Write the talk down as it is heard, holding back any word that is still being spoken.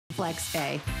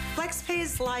FlexPay. FlexPay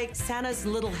is like Santa's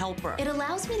little helper. It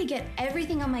allows me to get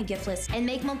everything on my gift list and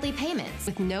make monthly payments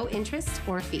With no interest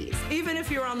or fees. Even if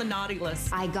you're on the naughty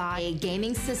list. I got a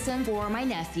gaming system for my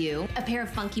nephew, a pair of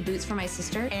funky boots for my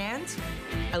sister, And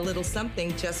a little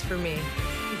something just for me.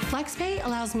 FlexPay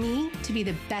allows me to be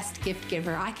the best gift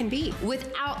giver I can be.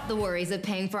 without the worries of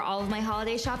paying for all of my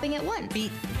holiday shopping at once.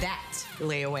 Beat that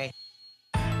layaway.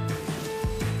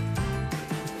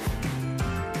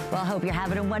 Well, I hope you're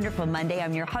having a wonderful Monday.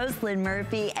 I'm your host, Lynn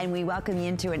Murphy, and we welcome you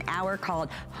into an hour called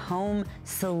Home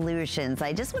Solutions.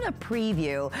 I just want to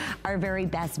preview our very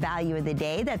best value of the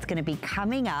day that's going to be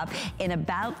coming up in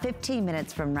about 15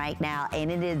 minutes from right now,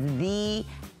 and it is the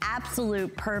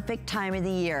absolute perfect time of the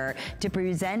year to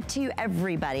present to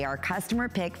everybody our customer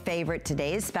pick favorite.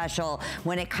 Today's special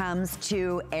when it comes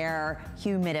to air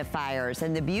humidifiers.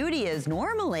 And the beauty is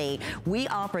normally we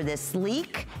offer this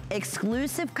sleek,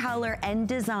 exclusive color and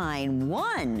design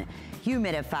one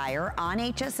humidifier on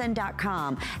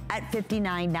hsn.com at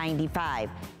 $59.95.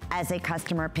 as a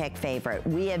customer pick favorite.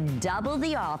 We have doubled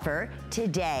the offer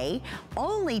today,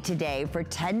 only today, for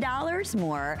 $10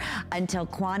 more until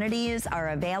quantities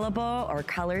are available or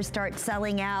colors start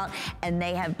selling out, and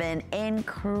they have been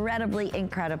incredibly,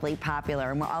 incredibly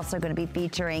popular. And we're also gonna be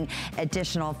featuring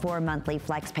additional 4 monthly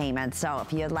flex payments. So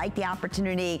if you'd like the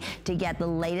opportunity to get the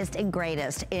latest and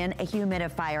greatest in a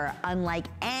humidifier, unlike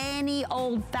any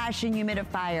old-fashioned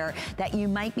humidifier that you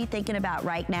might be thinking about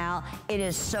right now, it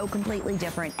is so completely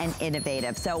different and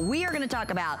innovative. So we are gonna talk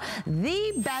about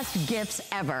the best gifts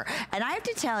ever. And I have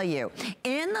to tell you,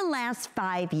 in the last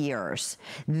 5 years,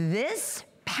 this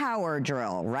power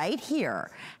drill right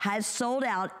here has sold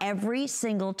out every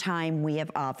single time we have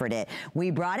offered it.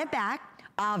 We brought it back,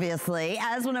 obviously,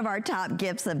 as one of our top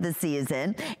gifts of the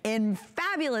season, in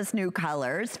fabulous new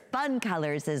colors, fun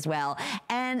colors as well,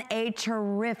 and a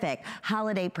terrific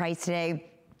holiday price today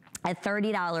at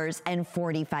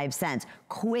 $30.45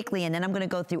 quickly. And then I'm gonna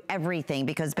go through everything,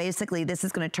 because basically this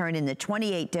is gonna turn into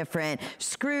 28 different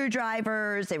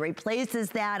screwdrivers. It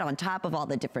replaces that on top of all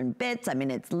the different bits. I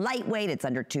mean, it's lightweight, it's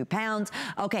under 2 pounds.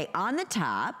 Okay, on the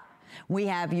top, we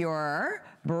have your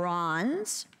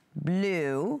bronze,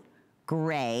 blue,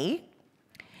 gray.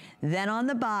 Then on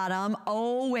the bottom,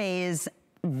 always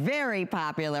very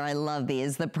popular, I love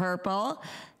these, the purple,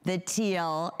 the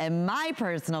teal, and my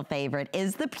personal favorite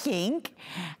is the pink,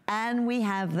 and we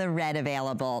have the red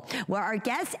available. Well, our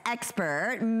guest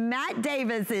expert, Matt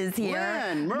Davis, is here.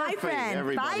 Lynn Murphy, my friend,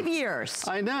 everybody. 5 years.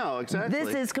 I know, exactly.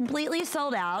 This is completely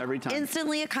sold out. Every time.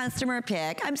 Instantly a customer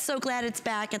pick. I'm so glad it's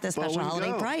back at the special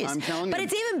holiday price. I'm telling you. But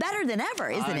it's even better than ever,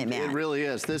 isn't it, Matt? It really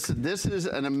is. This is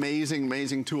an amazing,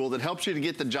 amazing tool that helps you to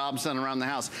get the jobs done around the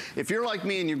house. If you're like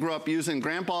me and you grew up using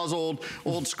grandpa's old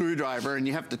screwdriver and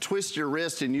you have to twist your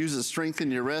wrist and use the strength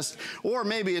in your wrist, or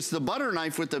maybe it's the butter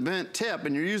knife with the bent tip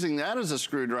and you're using that as a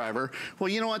screwdriver, well,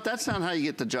 you know what? That's not how you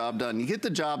get the job done. You get the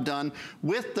job done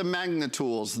with the Magnet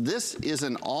tools. This is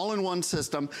an all-in-one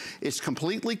system. It's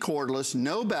completely cordless,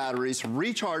 no batteries,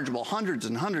 rechargeable hundreds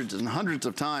and hundreds and hundreds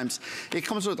of times. It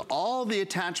comes with all the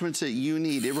attachments that you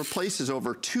need. It replaces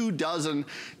over 24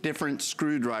 different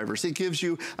screwdrivers. It gives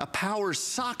you a power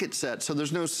socket set, so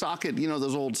there's no socket, you know,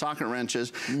 those old socket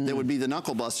wrenches that would be the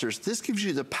knuckle busters. This gives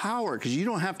you the power, because you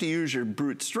don't have to use your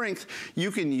brute strength. You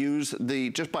can use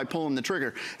just by pulling the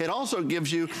trigger. It also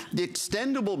gives you the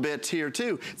extendable bits here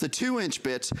too, the 2-inch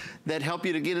bits that help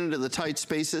you to get into the tight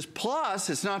spaces.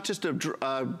 Plus, it's not just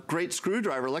a great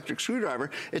screwdriver, electric screwdriver,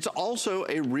 it's also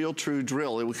a real true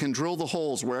drill. It can drill the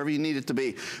holes wherever you need it to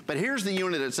be. But here's the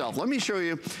unit itself. Let me show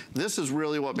you. This is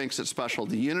really what makes it special.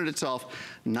 The unit itself,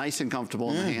 nice and comfortable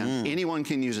in the hand. Anyone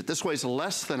can use it. This weighs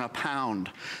less than a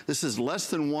pound. This is less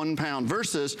than 1 pound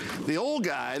versus the old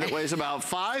guy that weighs about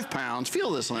 5 pounds.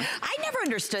 Feel this, Lynn. I never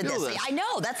understood this. I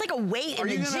know, that's like a weight in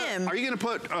the gym. Are you gonna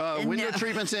put window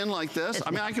treatments in like this?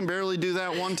 I mean, I can barely do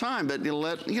that one time, but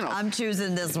you know. I'm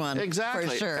choosing this one. Exactly.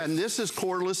 For sure. And this is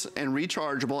cordless and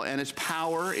rechargeable, and it's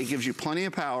power. It gives you plenty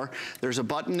of power. There's a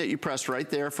button that you press right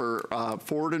there for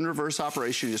forward and reverse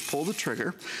operation. You just pull the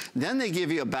trigger. Then they give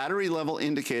you a battery level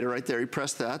indicator right there. You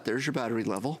press that, there's your battery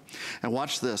level. And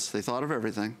watch this, they thought of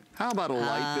everything. How about a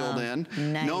light built in?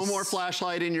 Nice. No more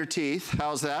flashlight in your teeth.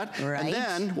 How's that? Right. And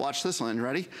then, watch this, Lynn,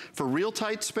 ready? For real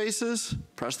tight spaces,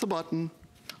 press the button.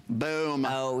 Boom.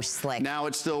 Oh, slick. Now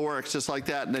it still works just like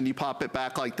that, and then you pop it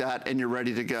back like that, and you're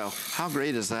ready to go. How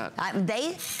great is that?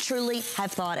 They truly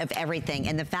have thought of everything,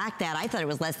 and the fact that I thought it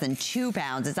was less than 2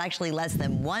 pounds, it's actually less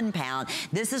than 1 pound.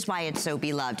 This is why it's so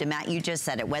beloved. And Matt, you just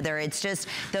said it, whether it's just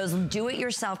those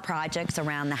do-it-yourself projects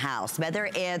around the house, whether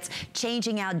it's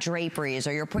changing out draperies,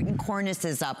 or you're putting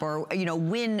cornices up, or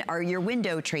your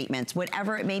window treatments,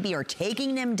 whatever it may be, or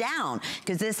taking them down,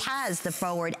 because this has the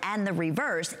forward and the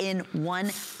reverse in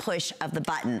one push of the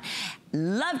button.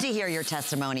 Love to hear your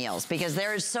testimonials, because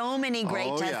there's so many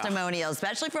great testimonials,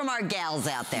 especially from our gals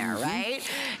out there, right?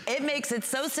 It makes it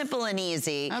so simple and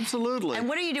easy. Absolutely. And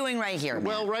what are you doing right here, Matt?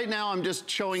 Well, right now I'm just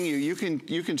showing you, you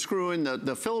can screw in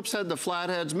the Phillips head, the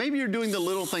flatheads. Maybe you're doing the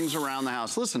little things around the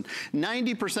house. Listen,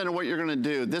 90% of what you're gonna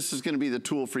do, this is gonna be the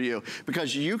tool for you,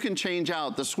 because you can change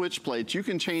out the switch plates, you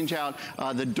can change out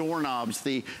the doorknobs,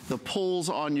 the pulls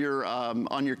on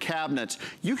your cabinets.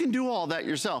 You can do all that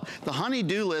yourself. The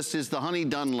honey-do list is the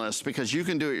honey-done list, because you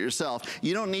can do it yourself.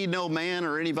 You don't need no man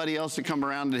or anybody else to come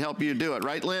around and help you do it,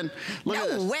 right, Lynn? Look at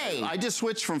this. No way. I just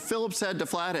switched from Phillips head to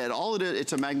flathead. All it is,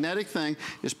 it's a magnetic thing.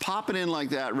 Just pop it in like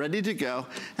that, ready to go.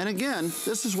 And again,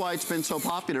 this is why it's been so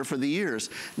popular for the years.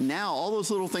 Now, all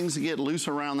those little things that get loose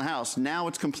around the house, now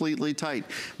it's completely tight.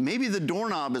 Maybe the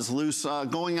doorknob is loose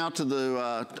going out to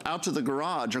the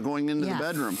garage or going into the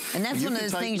bedroom. And that's one of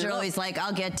those things you're always like,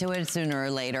 I'll get to it sooner or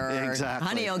later. Exactly. Or,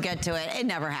 honey, you'll get to it. It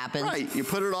never happens. Right. You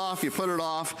put it off, you put it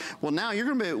off. Well, now you're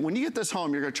gonna be, when you get this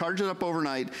home, you're gonna charge it up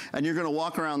overnight, and you're gonna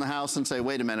walk around the house and say,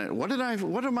 wait a minute, what do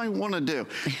I wanna do?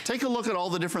 Take a look at all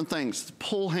the different things.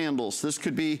 Pull handles. This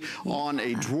could be on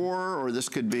a drawer, or this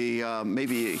could be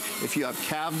maybe if you have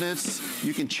cabinets,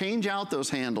 you can change out those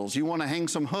handles. You wanna hang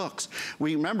some hooks.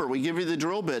 Remember, we give you the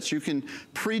drill bits. You can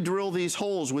pre-drill these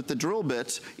holes with the drill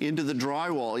bits into the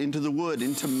drywall, into the wood,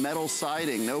 into metal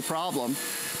siding, no problem.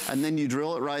 And then you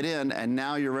drill it right in, and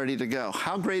now you're ready to go.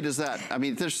 How great is that? I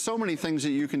mean, there's so many things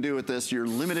that you can do with this. You're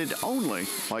limited only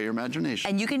by your imagination.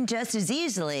 And you can just as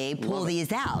easily pull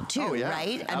these out too,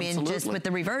 right? I mean, just with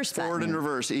the reverse button. Forward and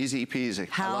reverse, easy peasy.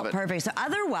 How perfect. So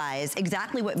otherwise,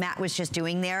 exactly what Matt was just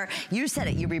doing there, you said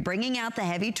it, you'd be bringing out the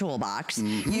heavy toolbox.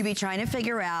 You'd be trying to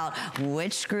figure out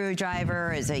which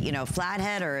screwdriver, is it,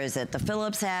 flathead, or is it the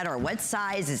Phillips head, or what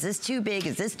size, is this too big,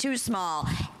 is this too small?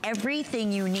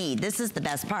 Everything you need. This is the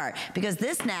best part, because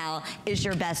this now is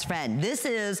your best friend. This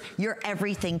is your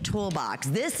everything toolbox.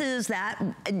 This is that,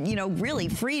 really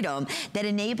freedom that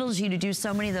enables you to do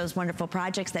so many of those wonderful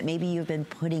projects that maybe you've been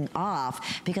putting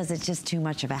off because it's just too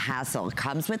much of a hassle. It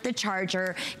comes with the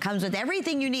charger, comes with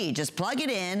everything you need. Just plug it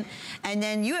in, and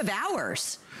then you have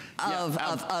hours of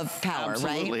power,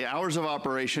 absolutely. right? Hours of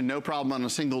operation, no problem on a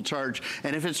single charge.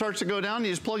 And if it starts to go down,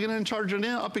 you just plug it in and charge it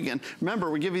up again.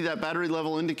 Remember, we give you that battery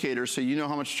level indicator so you know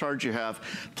how much charge you have.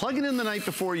 Plug it in the night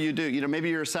before you do. Maybe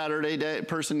you're a Saturday day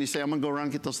person, you say, I'm gonna go around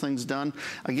and get those things done.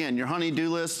 Again, your honey-do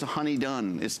list, honey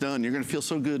done. It's done. You're gonna feel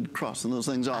so good crossing those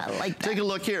things off. I like that. Take a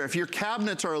look here. If your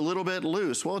cabinets are a little bit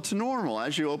loose, well, it's normal.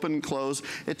 As you open and close,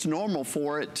 it's normal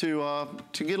for it to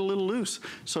get a little loose.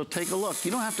 So take a look. You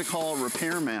don't have to call a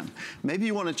repairman. Maybe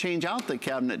you want to change out the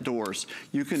cabinet doors.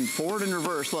 You can forward and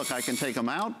reverse. Look, I can take them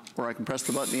out, or I can press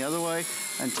the button the other way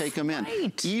and take them in.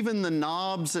 Right. Even the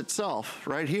knobs itself,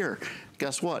 right here.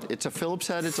 Guess what? It's a Phillips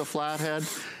head, it's a flathead.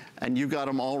 And you got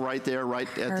them all right there, right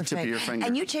at the tip of your finger.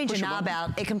 And you change a knob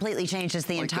out, it completely changes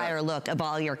the entire look of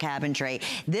all your cabinetry.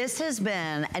 This has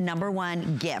been a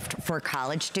 #1 gift for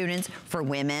college students, for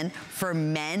women, for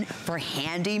men, for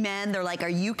handymen. They're like, are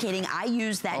you kidding? I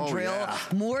use that drill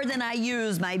more than I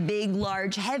use my big,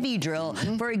 large, heavy drill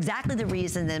for exactly the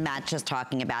reason that Matt's just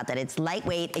talking about, that it's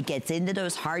lightweight, it gets into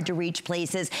those hard to reach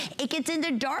places, it gets into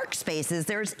dark spaces.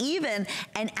 There's even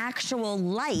an actual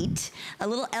light, a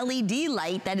little LED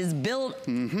light that is built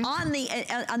on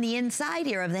the inside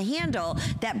here of the handle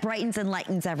that brightens and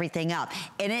lightens everything up.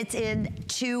 And it's in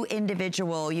 2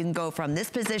 individual, you can go from this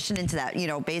position into that,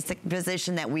 basic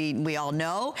position that we all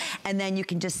know, and then you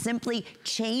can just simply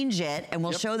change it, and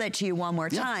we'll show that to you one more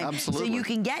time. Absolutely. So you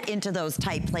can get into those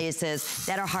tight places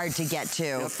that are hard to get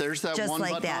to. If there's that one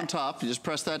button on top, you just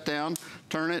press that down,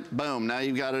 turn it, boom. Now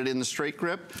you've got it in the straight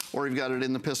grip, or you've got it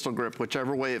in the pistol grip,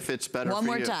 whichever way it fits better for you.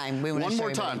 One more time. One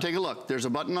more time. Take a look. There's a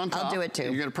button on top. I'll do it too.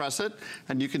 You're going to press it,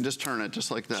 and you can just turn it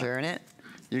just like that. Turn it.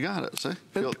 You got it, see?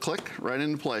 Feel it click right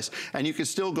into place. And you can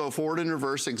still go forward and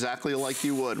reverse exactly like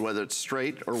you would, whether it's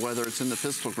straight or whether it's in the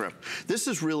pistol grip. This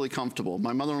is really comfortable.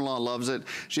 My mother-in-law loves it.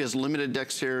 She has limited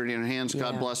dexterity in her hands,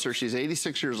 God bless her. She's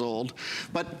 86 years old.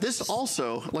 But this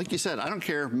also, like you said, I don't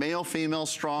care, male, female,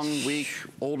 strong, weak,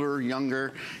 older,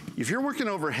 younger. If you're working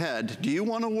overhead, do you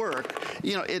want to work?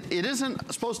 You know, it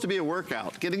isn't supposed to be a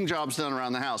workout. Getting jobs done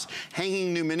around the house.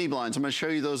 Hanging new mini blinds. I'm going to show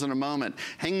you those in a moment.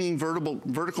 Hanging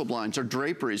vertical blinds or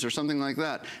draperies or something like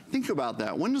that. Think about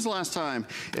that. When was the last time,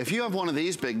 if you have one of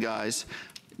these big guys,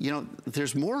 you know,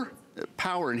 there's more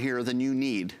power in here than you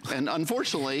need. And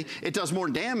unfortunately, it does more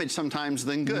damage sometimes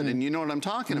than good. And you know what I'm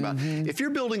talking about. If you're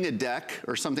building a deck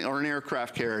or something, or an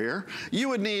aircraft carrier, you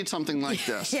would need something like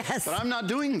this. Yes. But I'm not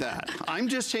doing that. I'm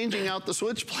just changing out the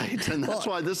switch plate. And that's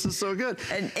why this is so good.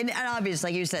 And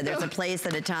obviously, like you said, there's a place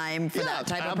and a time for that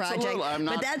type of project.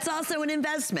 But that's also an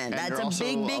investment. That's a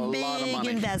big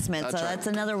investment. So that's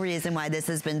another reason why this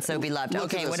has been so beloved.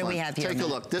 Okay, what do we have here? Take a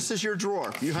look. This is your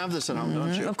drawer. You have this at home,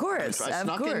 don't you? Of course. I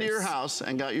snuck into your house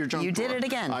and got your junk drawer. You did it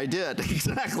again. I did,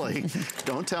 exactly.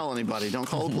 Don't tell anybody. Don't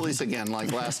call the police again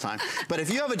like last time. But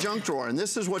if you have a junk drawer and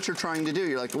this is what you're trying to do,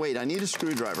 you're like, wait, I need a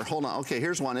screwdriver. Hold on. Okay,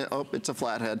 here's one. Oh, it's a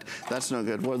flathead. That's no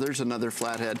good. Well, there's another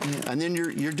flathead. And then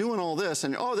you're doing all this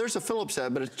and, oh, there's a Phillips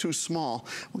head, but it's too small.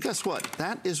 Well, guess what?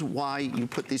 That is why you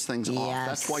put these things off.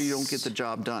 That's why you don't get the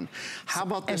job done. How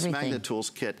about this Magnet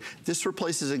Tools kit? This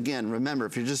replaces, again, remember,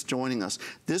 if you're just joining us,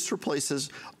 this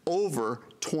replaces over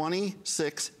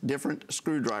 26 different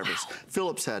screwdrivers. Wow.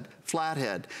 Phillips head,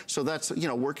 flathead. So that's, you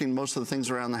know, working most of the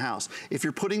things around the house. If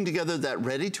you're putting together that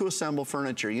ready-to-assemble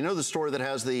furniture, you know the store that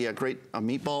has the great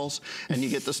meatballs, and you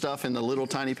get the stuff in the little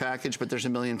tiny package, but there's a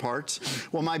million parts?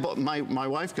 Well, my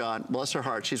wife got, bless her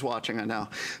heart, she's watching I know,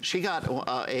 she got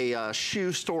a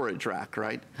shoe storage rack,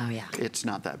 right? Oh, yeah. It's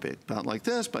not that big. About like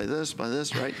this, by this,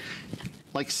 right?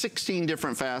 Like 16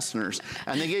 different fasteners.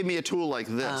 And they gave me a tool like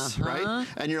this, right?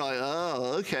 And you're like,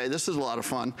 oh, okay, this is a lot of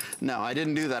fun. No, I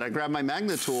didn't do that. I grabbed my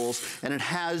Magnet Tools, and it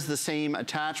has the same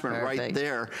attachment right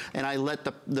there. And I let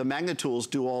the Magnet Tools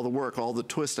do all the work, all the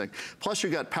twisting. Plus,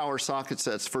 you've got power socket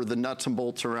sets for the nuts and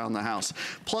bolts around the house.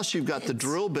 Plus, you've got the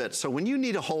drill bits. So when you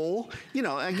need a hole, you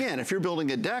know, again, if you're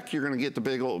building a deck, you're gonna get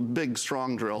the big,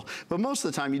 strong drill. But most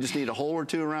of the time, you just need a hole or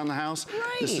two around the house.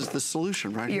 Right. This is the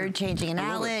solution right here. You're changing an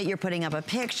outlet, you're putting up a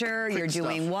picture, you're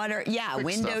doing water,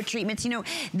 window treatments. You know,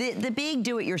 the big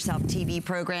do-it-yourself TV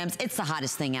programs, it's the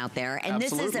hottest thing out there. And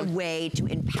this is a way to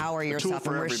empower yourself.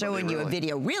 And we're showing you a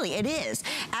video. Really, it is.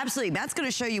 Absolutely. Matt's going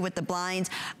to show you with the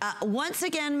blinds. Once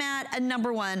again, Matt, a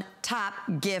 #1 top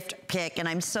gift pick. And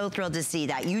I'm so thrilled to see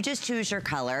that. You just choose your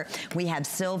color. We have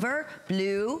silver,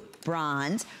 blue,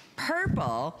 bronze,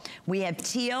 purple. We have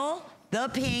teal, the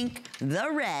pink,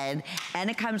 the red, and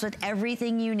it comes with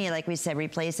everything you need. Like we said,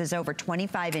 replaces over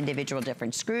 25 individual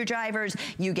different screwdrivers.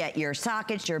 You get your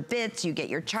sockets, your bits, you get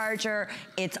your charger.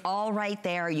 It's all right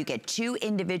there. You get 2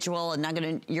 individual,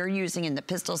 and you're using in the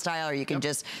pistol style, or you can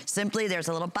just simply, there's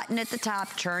a little button at the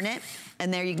top, turn it,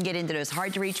 and there you can get into those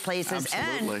hard to reach places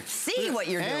and see what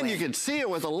you're doing. And you can see it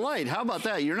with a light. How about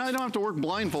that? You don't have to work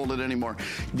blindfolded anymore.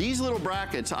 These little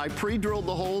brackets, I pre-drilled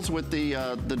the holes with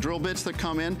the drill bits that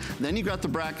come in. Then you got the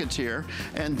brackets here,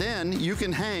 and then you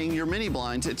can hang your mini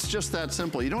blinds. It's just that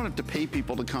simple. You don't have to pay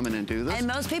people to come in and do this. And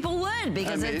most people would,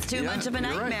 because it's too much of a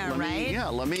nightmare, right?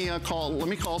 Let me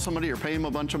call somebody or pay them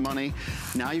a bunch of money.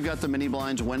 Now you've got the mini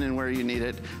blinds when and where you need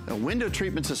it. Window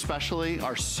treatments especially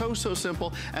are so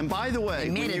simple. And by the way,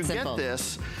 when you get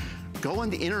this, go on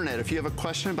the internet. If you have a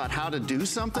question about how to do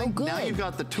something, now you've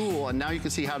got the tool, and now you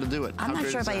can see how to do it. I'm not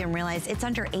sure if I even realized it's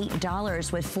under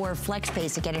 $8 with 4 flex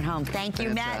pays to get it home. Thank you,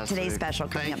 Matt. Today's special.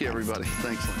 Thank you, everybody.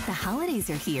 Thanks. The holidays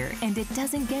are here, and it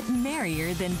doesn't get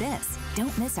merrier than this.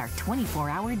 Don't miss our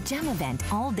 24-hour gem event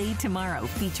all day tomorrow,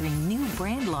 featuring new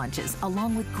brand launches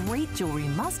along with great jewelry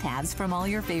must-haves from all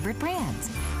your favorite brands.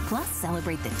 Plus,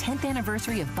 celebrate the 10th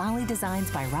anniversary of Bali Designs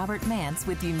by Robert Mance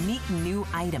with unique new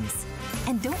items.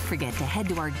 And don't forget to head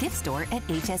to our gift store at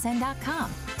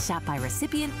hsn.com. Shop by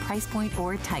recipient, price point,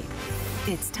 or type.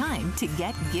 It's time to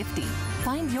get gifty.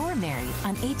 Find your Mary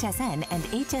on HSN and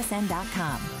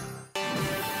hsn.com.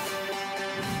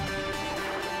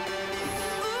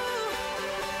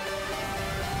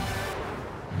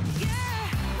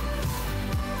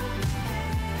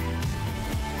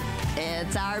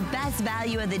 It's our best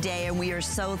value of the day, and we are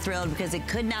so thrilled because it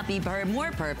could not be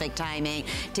more perfect timing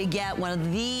to get one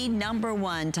of the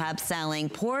 #1 top-selling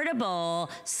portable,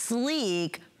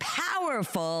 sleek,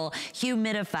 powerful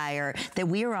humidifier that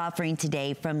we are offering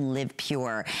today from Live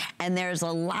Pure. And there's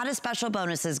a lot of special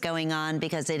bonuses going on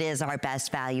because it is our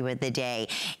best value of the day.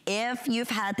 If you've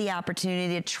had the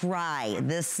opportunity to try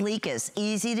the sleekest,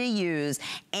 easy to use,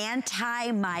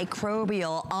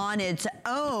 antimicrobial on its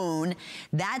own,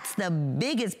 that's the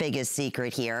biggest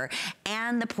secret here.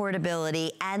 And the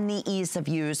portability and the ease of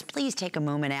use. Please take a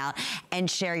moment out and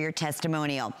share your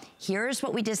testimonial. Here's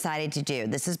what we decided to do.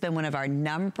 This has been one of our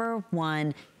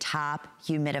 #1 top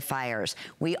humidifiers.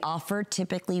 We offer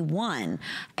typically one,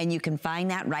 and you can find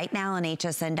that right now on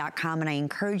hsn.com, and I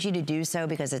encourage you to do so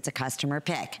because it's a customer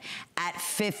pick at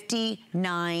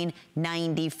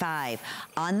 $59.95.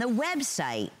 On the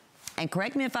website, and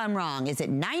correct me if I'm wrong, is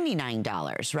it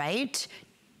 $99, right?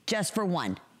 Just for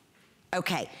one.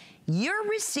 Okay, you're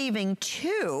receiving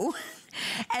two.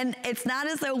 And it's not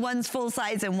as though one's full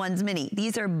size and one's mini.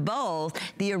 These are both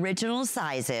the original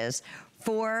sizes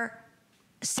for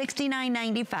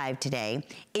 $69.95 today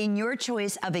in your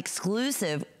choice of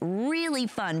exclusive, really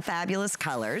fun, fabulous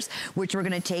colors, which we're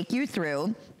gonna take you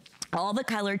through. All the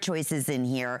color choices in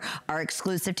here are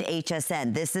exclusive to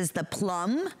HSN. This is the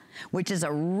plum, which is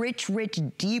a rich,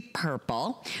 deep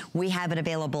purple. We have it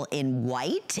available in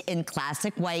white, in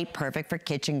classic white, perfect for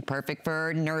kitchen, perfect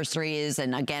for nurseries.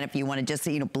 And again, if you want to just,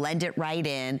 blend it right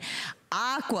in.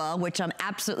 Aqua, which I'm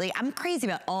crazy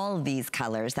about all of these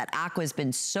colors. That aqua has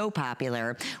been so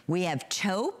popular. We have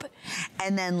taupe.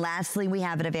 And then lastly, we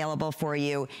have it available for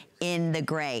you in the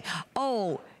gray.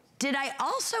 Oh, did I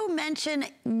also mention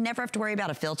never have to worry about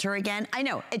a filter again? I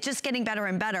know, it's just getting better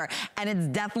and better, and it's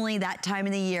definitely that time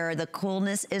of the year. The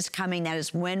coolness is coming. That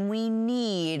is when we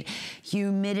need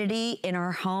humidity in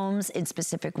our homes, in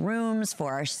specific rooms,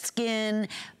 for our skin,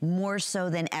 more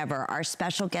so than ever. Our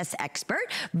special guest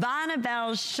expert,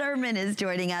 Vonabelle Sherman, is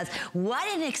joining us.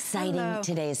 What an exciting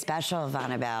today's special,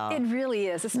 Vonabelle. It really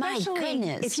is, especially my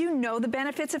goodness, if you know the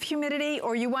benefits of humidity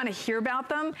or you want to hear about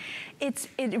them. It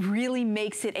really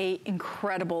makes it a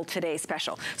incredible today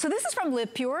special. So this is from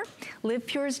Live Pure. Live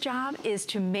Pure's job is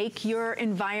to make your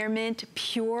environment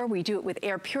pure. We do it with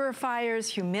air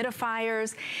purifiers,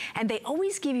 humidifiers, and they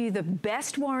always give you the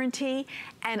best warranty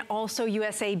and also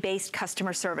USA-based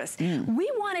customer service.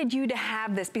 We wanted you to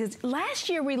have this because last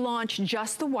year we launched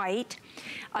just the white,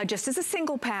 just as a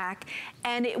single pack,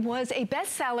 and it was a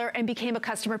bestseller and became a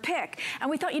customer pick. And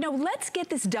we thought, let's get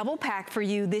this double pack for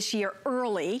you this year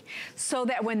early so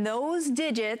that when those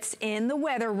digits in the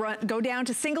weather go down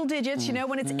to single digits,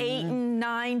 when it's 8 and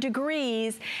 9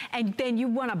 degrees, and then you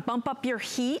want to bump up your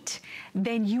heat,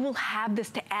 then you will have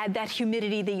this to add that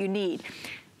humidity that you need.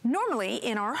 Normally,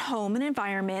 in our home and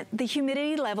environment, the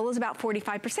humidity level is about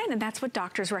 45%, and that's what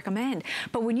doctors recommend.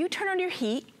 But when you turn on your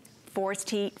heat, forced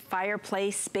heat,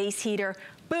 fireplace, space heater,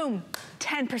 boom,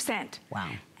 10%. Wow.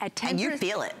 At 10%. And you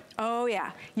feel it. Oh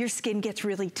yeah, your skin gets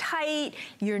really tight,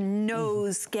 your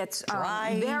nose gets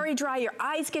dry. Very dry, your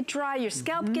eyes get dry, your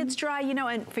scalp gets dry,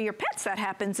 and for your pets that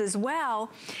happens as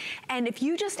well. And if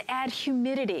you just add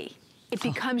humidity, it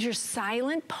becomes your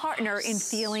silent partner in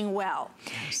feeling well.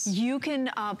 You can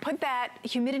put that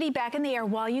humidity back in the air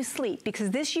while you sleep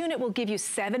because this unit will give you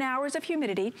 7 hours of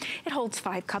humidity. It holds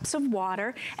 5 cups of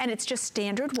water, and it's just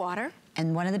standard water.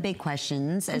 And one of the big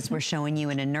questions, as we're showing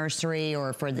you in a nursery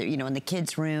or for the, in the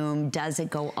kids' room, does it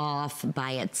go off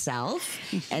by itself?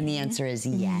 And the answer is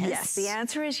yes. Yes, the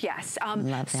answer is yes. Love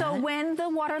that. So when the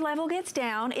water level gets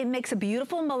down, it makes a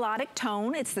beautiful melodic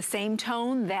tone. It's the same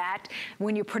tone that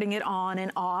when you're putting it on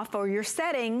and off or your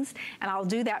settings, and I'll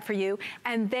do that for you,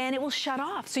 and then it will shut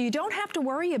off. So you don't have to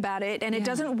worry about it, and it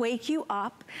doesn't wake you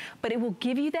up, but it will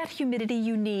give you that humidity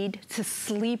you need to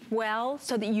sleep well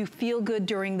so that you feel good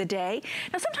during the day.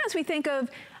 Now, sometimes we think of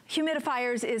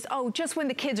humidifiers is, just when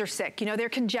the kids are sick, they're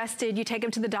congested, you take them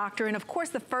to the doctor, and of course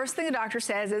the first thing the doctor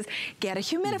says is, get a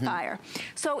humidifier.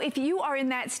 So if you are in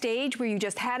that stage where you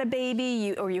just had a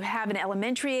baby, or you have an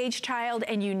elementary age child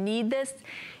and you need this,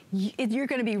 you're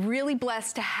gonna be really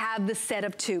blessed to have the set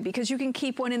of 2 because you can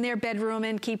keep one in their bedroom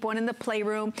and keep one in the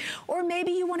playroom, or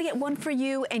maybe you wanna get one for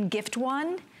you and gift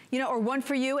one. Or one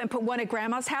for you and put one at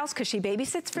grandma's house because she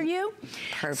babysits for you.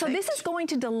 Perfect. So this is going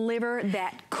to deliver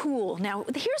that cool. Now,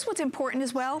 here's what's important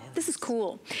as well. This is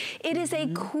cool. It is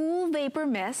a cool vapor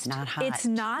mist. Not hot. It's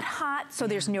not hot, so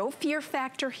there's no fear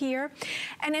factor here.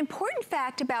 An important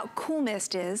fact about cool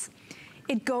mist is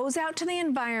it goes out to the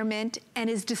environment and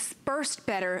is dispersed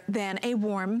better than a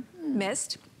warm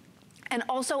mist. And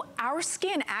also, our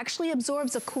skin actually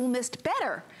absorbs a cool mist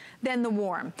better than the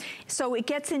warm. So it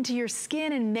gets into your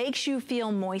skin and makes you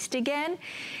feel moist again.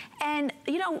 And,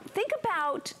 think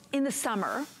about in the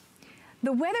summer,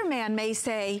 the weatherman may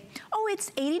say, oh,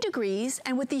 it's 80 degrees,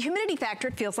 and with the humidity factor,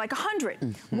 it feels like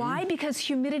 100. Why? Because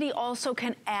humidity also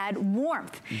can add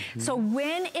warmth. So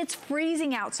when it's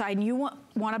freezing outside and you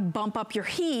want to bump up your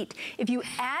heat, if you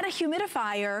add a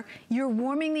humidifier, you're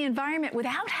warming the environment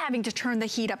without having to turn the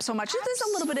heat up so much. There's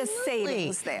a little bit of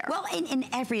savings there. Well,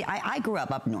 I grew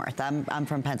up north. I'm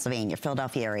from Pennsylvania,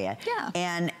 Philadelphia area. Yeah.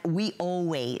 And we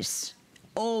always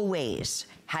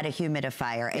had a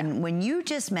humidifier. Yeah. And when you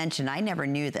just mentioned, I never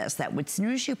knew this, that as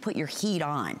soon as you put your heat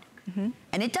on,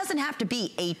 and it doesn't have to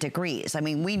be 8 degrees. I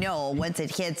mean, we know once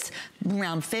it hits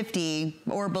around 50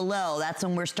 or below, that's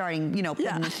when we're starting, you know,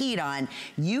 putting the heat on.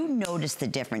 You notice the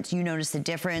difference. You notice the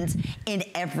difference in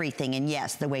everything. And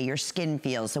yes, the way your skin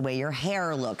feels, the way your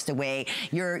hair looks, the way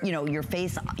your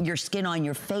skin on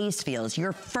your face feels,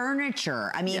 your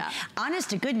furniture. I mean, honest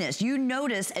to goodness, you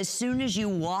notice as soon as you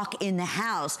walk in the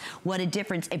house what a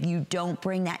difference if you don't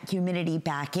bring that humidity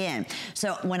back in.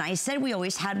 So when I said we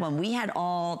always had one, we had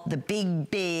all the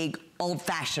big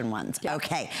old-fashioned ones,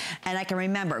 okay? And I can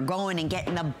remember going and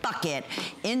getting the bucket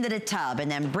into the tub and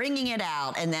then bringing it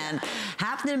out and then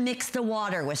having to mix the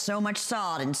water with so much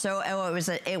salt, and so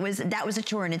that was a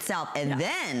chore in itself. And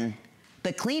then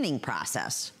the cleaning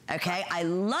process, okay? I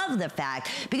love the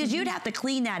fact, because you'd have to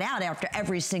clean that out after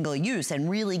every single use and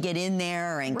really get in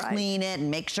there and clean it and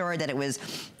make sure that it was,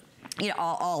 you know,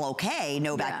 all okay,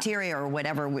 no bacteria or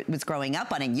whatever was growing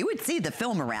up on it. You would see the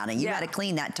film around it. You got to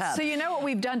clean that tub. So you know what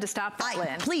we've done to stop that,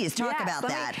 Lynn? Please talk about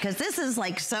that, because this is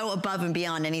like so above and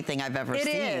beyond anything I've ever seen.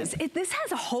 It is. This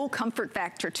has a whole comfort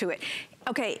factor to it.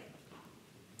 Okay,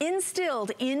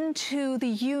 instilled into the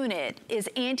unit is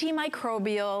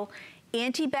antimicrobial,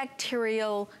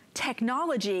 antibacterial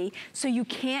technology, so you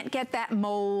can't get that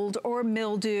mold or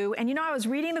mildew. And you know, I was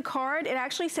reading the card, it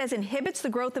actually says inhibits the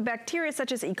growth of bacteria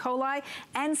such as E. coli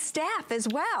and staph as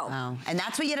well. Oh, and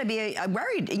that's what you had to be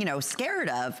worried, you know, scared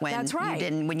of when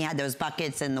when you had those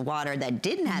buckets in the water that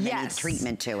didn't have any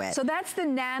treatment to it. So that's the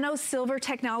nano silver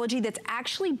technology that's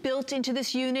actually built into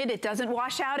this unit. It doesn't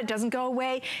wash out, it doesn't go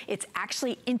away. It's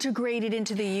actually integrated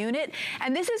into the unit.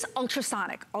 And this is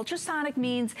ultrasonic. Ultrasonic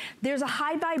means there's a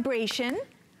high vibration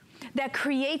that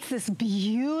creates this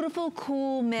beautiful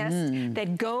cool mist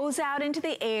that goes out into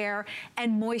the air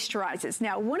and moisturizes.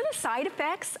 Now, one of the side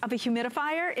effects of a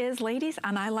humidifier is, ladies,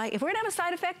 and if we're gonna have a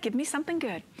side effect, give me something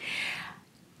good.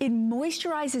 It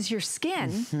moisturizes your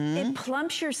skin. It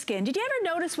plumps your skin. Did you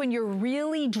ever notice when you're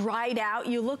really dried out,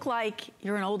 you look like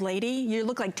you're an old lady? You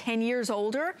look like 10 years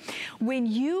older? When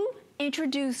you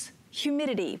introduce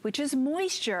humidity, which is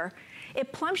moisture,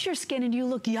 it plumps your skin and you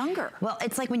look younger. Well,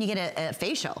 it's like when you get a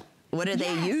facial. What are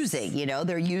they using? You know,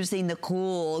 they're using the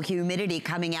cool humidity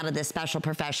coming out of the special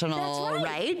professional,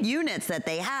 units that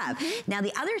they have. Now,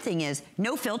 the other thing is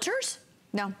no filters.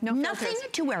 No Nothing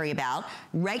filters. to worry about.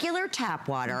 Regular tap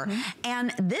water.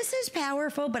 And this is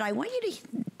powerful, but I want you to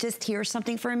just hear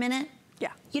something for a minute.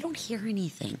 Yeah. You don't hear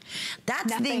anything.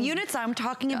 That's the units I'm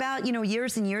talking about, you know,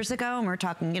 years and years ago, and we're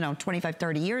talking, you know, 25,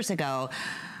 30 years ago.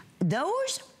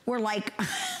 Those were like...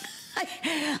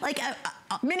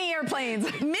 mini airplanes.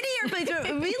 Mini airplanes.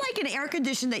 It would be like an air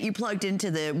conditioner that you plugged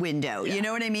into the window. You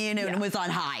know what I mean? And it was on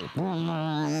high.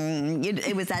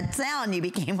 It was that sound you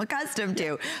became accustomed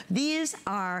to. These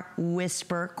are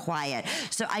whisper quiet.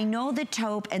 So I know the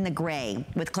taupe and the gray,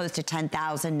 with close to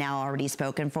 10,000 now already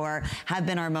spoken for, have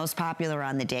been our most popular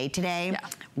on the day today.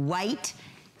 White.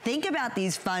 Think about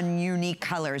these fun, unique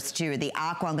colors too. The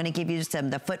aqua, I'm gonna give you some,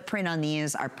 the footprint on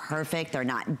these are perfect. They're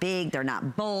not big, they're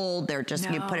not bold. They're just,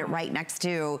 you put it right next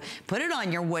to, put it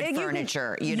on your wood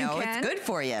furniture. You know, it's good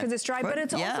for you. Because it's dry, but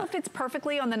it also fits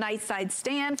perfectly on the night side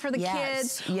stand for the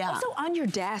kids. Also on your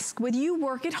desk, whether you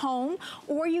work at home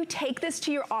or you take this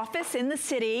to your office in the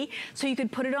city, so you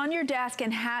could put it on your desk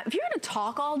and have, if you're gonna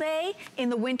talk all day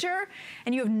in the winter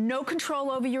and you have no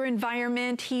control over your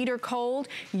environment, heat or cold,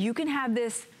 you can have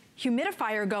this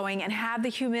humidifier going and have the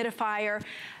humidifier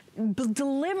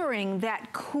delivering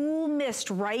that cool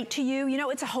mist right to you. You know,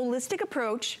 it's a holistic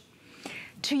approach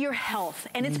to your health,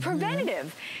 and it's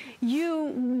preventative.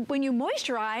 When you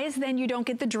moisturize, then you don't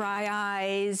get the dry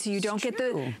eyes, you don't get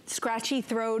the scratchy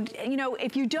throat. You know,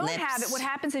 if you don't have it, what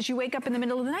happens is you wake up in the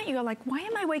middle of the night, you go like, why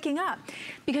am I waking up?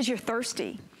 Because you're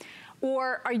thirsty.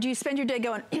 Or do you spend your day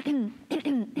going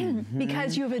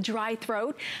because you have a dry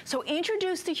throat? So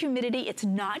introduce the humidity. It's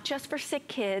not just for sick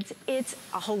kids. It's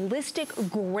a holistic,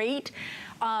 great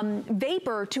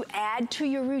vapor to add to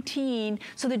your routine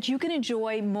so that you can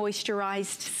enjoy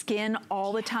moisturized skin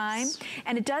all the time.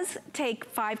 And it does take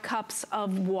 5 cups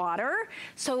of water,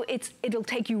 so it'll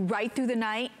take you right through the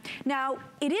night. Now,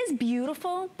 it is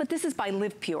beautiful, but this is by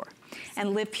Live Pure.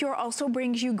 And Live Pure also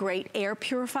brings you great air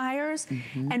purifiers.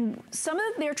 And some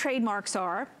of their trademarks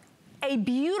are a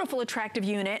beautiful, attractive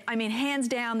unit. I mean, hands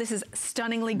down, this is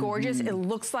stunningly gorgeous. It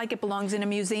looks like it belongs in a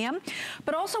museum.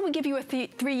 But also, we give you a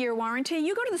 3-year warranty.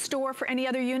 You go to the store for any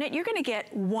other unit, you're gonna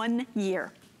get 1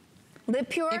 year. Live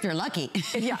Pure. If you're lucky.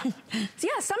 Yeah,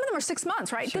 some of them are 6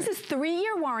 months, right? Sure. This is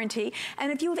 3-year warranty.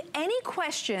 And if you have any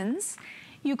questions,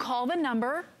 you call the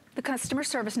number, the customer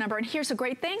service number. And here's a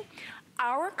great thing.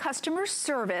 Our customer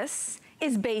service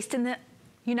is based in the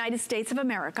United States of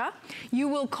America. You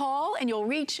will call and you'll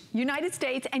reach United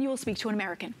States and you will speak to an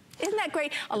American. Isn't that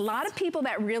great? A lot of people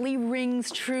that really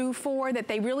rings true for, that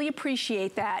they really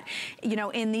appreciate that, you know,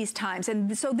 in these times.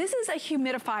 And so this is a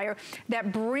humidifier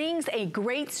that brings a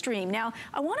great stream. Now,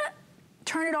 I wanna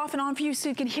turn it off and on for you so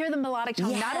you can hear the melodic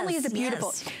tone. Not only is it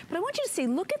beautiful, but I want you to see,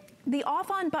 look at the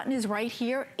off-on button is right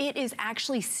here. It is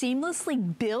actually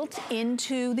seamlessly built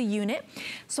into the unit.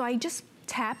 So I just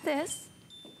tap this.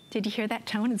 Did you hear that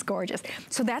tone? It's gorgeous.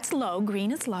 So that's low,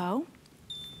 green is low.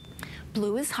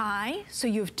 Blue is high, so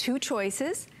you have 2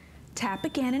 choices. Tap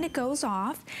again and it goes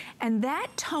off. And that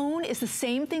tone is the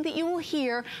same thing that you will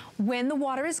hear when the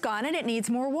water is gone and it needs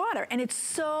more water. And it's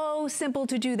so simple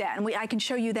to do that. And I can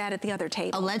show you that at the other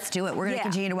table. Oh, let's do it. We're gonna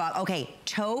continue to walk. Okay,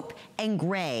 taupe and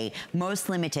gray, most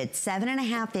limited,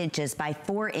 7.5 inches by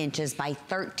 4 inches by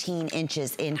 13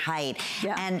 inches in height.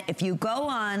 And if you go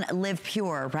on Live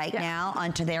Pure right now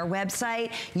onto their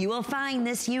website, you will find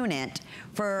this unit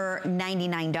for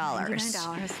 $99.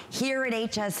 $99. Here at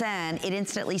HSN, it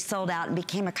instantly sold out and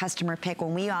became a customer pick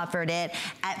when we offered it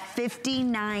at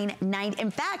 $59.90. In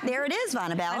fact, there it is,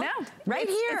 Vonnabelle. I know. Right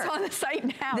here. It's on the site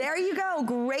now. There you go.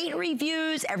 Great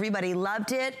reviews. Everybody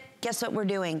loved it. Guess what we're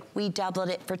doing? We doubled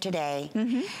it for today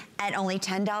at only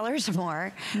 $10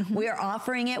 more. We're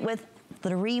offering it with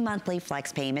 3 monthly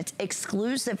flex payments,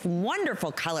 exclusive,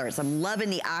 wonderful colors. I'm loving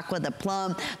the aqua, the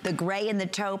plum, the gray, and the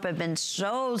taupe have been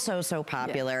so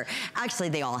popular. Actually,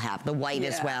 they all have, the white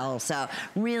as well. So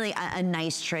really a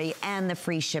nice treat, and the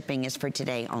free shipping is for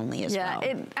today only as well.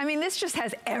 I mean, this just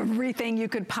has everything you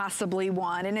could possibly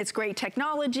want, and it's great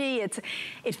technology.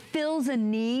 It fills a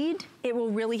need. It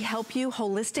will really help you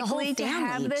holistically to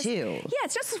have this. Too. Yeah,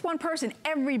 it's just this one person.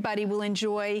 Everybody will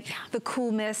enjoy the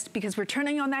cool mist because we're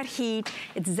turning on that heat.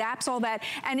 It zaps all that.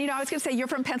 And you know, I was gonna say, you're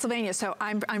from Pennsylvania, so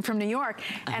I'm from New York,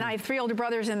 and I have 3 older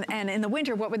brothers, and in the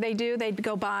winter, what would they do? They'd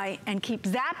go by and keep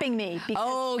zapping me.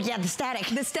 Oh yeah, the static.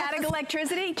 The static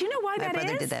electricity. Do you know why that is? My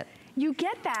brother did that. You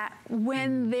get that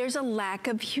when there's a lack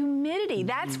of humidity.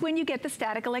 That's when you get the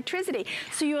static electricity.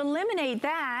 So you eliminate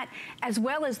that, as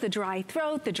well as the dry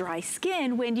throat, the dry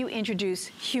skin, when you introduce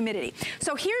humidity.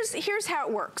 So here's how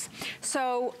it works.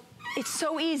 So it's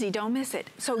so easy, don't miss it.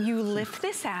 So you lift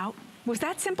this out. Was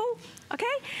that simple? Okay?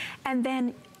 And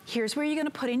then here's where you're gonna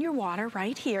put in your water,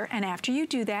 right here. And after you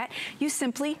do that, you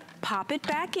simply pop it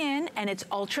back in, and it's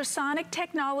ultrasonic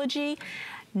technology,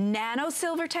 nano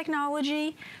silver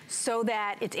technology, so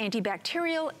that it's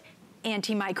antibacterial,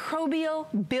 antimicrobial,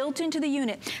 built into the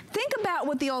unit. Think about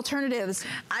what the alternatives.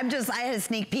 I had a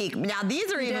sneak peek. Now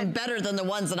these are even better than the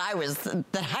ones that I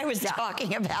was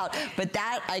talking about, but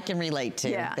that I can relate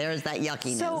to. There's that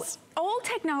yuckiness. So old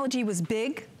technology was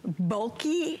big,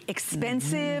 bulky,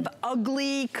 expensive,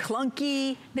 ugly,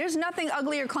 clunky. There's nothing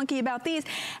ugly or clunky about these.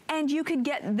 And you could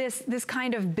get this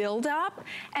kind of buildup.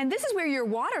 And this is where your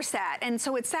water sat. And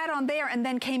so it sat on there and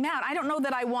then came out. I don't know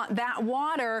that I want that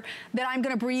water that I'm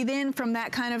gonna breathe in from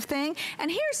that kind of thing.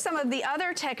 And here's some of the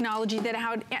other technology that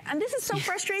and this is so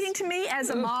frustrating to me as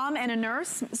a mom and a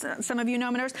nurse. Some of you know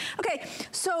I'm a nurse. Okay,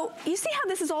 so you see how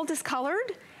this is all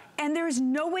discolored? And there is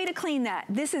no way to clean that.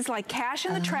 This is like cash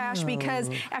in the trash, because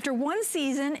after 1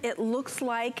 season, it looks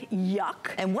like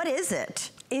yuck. And what is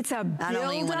it? It's a buildup. I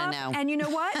don't even want to know. And you know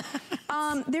what?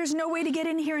 There's no way to get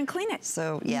in here and clean it.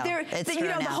 So yeah, it's you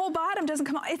know, the whole bottom doesn't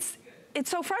come out. It's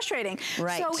so frustrating.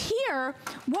 Right. So here,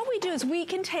 what we do is we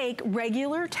can take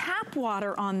regular tap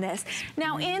water on this.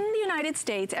 Now, in the United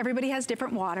States, everybody has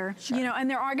different water, you know, and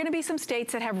there are gonna be some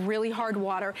states that have really hard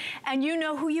water, and you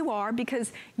know who you are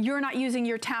because you're not using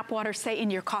your tap water, say,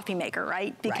 in your coffee maker,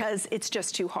 right? Because it's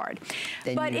just too hard.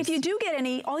 But if you do get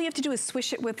any, all you have to do is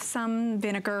swish it with some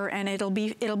vinegar, and it'll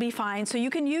be fine. So you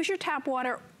can use your tap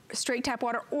water, straight tap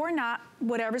water, or not,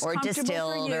 whatever's comfortable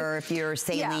distilled, for you. or if you're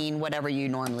saline, whatever you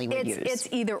normally would use. It's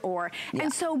either or.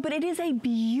 And so, but it is a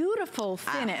beautiful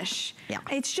finish.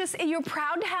 It's just, you're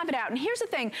proud to have it out. And here's the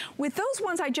thing, with those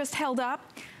ones I just held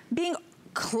up, being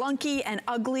clunky and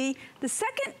ugly, the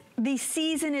second the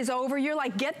season is over, you're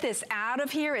like, get this out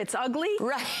of here, it's ugly.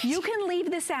 Right. You can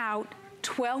leave this out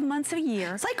 12 months a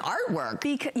year. It's like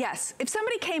artwork. Yes, if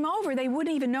somebody came over, they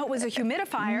wouldn't even know it was a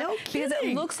humidifier. No kidding. Because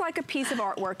it looks like a piece of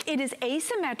artwork. It is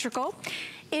asymmetrical.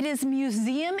 It is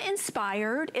museum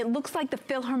inspired. It looks like the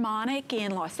Philharmonic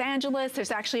in Los Angeles.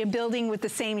 There's actually a building with the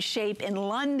same shape in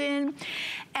London.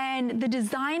 And the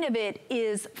design of it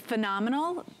is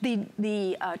phenomenal.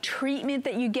 The treatment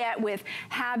that you get with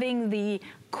having the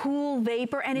cool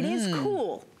vapor, and it is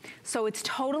cool, so it's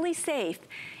totally safe,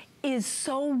 is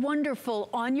so wonderful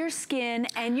on your skin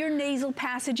and your nasal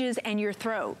passages and your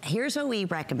throat. Here's what we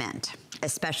recommend,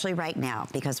 especially right now,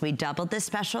 because we doubled this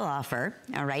special offer,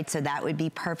 all right? So that would be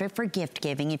perfect for gift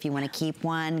giving if you want to keep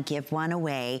one, give one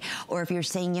away, or if you're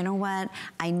saying, you know what,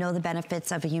 I know the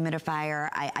benefits of a humidifier.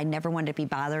 I never wanted to be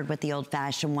bothered with the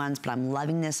old-fashioned ones, but I'm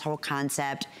loving this whole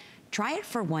concept. Try it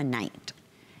for one night.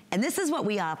 And this is what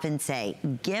we often say,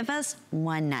 give us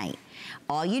one night.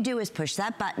 All you do is push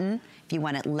that button. If you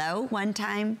want it low one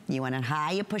time, you want it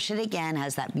high, you push it again,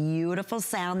 has that beautiful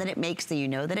sound that it makes so you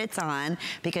know that it's on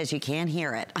because you can't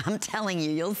hear it. I'm telling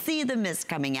you, you'll see the mist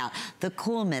coming out, the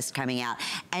cool mist coming out,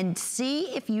 and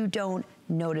see if you don't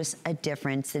notice a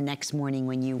difference the next morning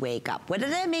when you wake up.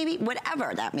 Whatever that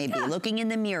may be, looking in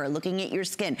the mirror, looking at your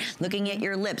skin, looking at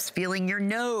your lips, feeling your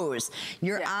nose,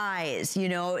 your eyes, you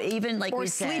know, even like we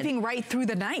said. Or sleeping right through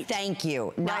the night. Thank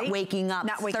you. Not waking up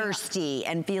thirsty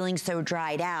and feeling so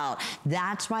dried out.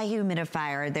 That's why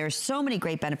humidifier, there's so many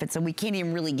great benefits that we can't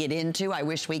even really get into. I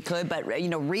wish we could, but you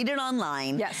know, read it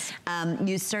online. Yes.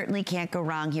 You certainly can't go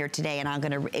wrong here today. And I'm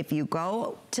gonna, if you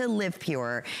go to Live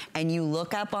Pure and you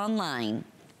look up online,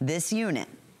 this unit,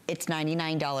 it's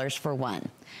 $99 for one.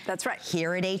 That's right.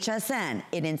 Here at HSN,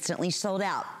 it instantly sold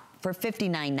out for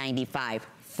 $59.95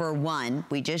 for one.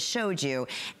 We just showed you,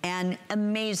 and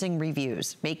amazing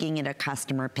reviews, making it a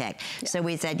customer pick. Yeah. So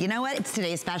we said, you know what? It's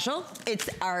today's special. It's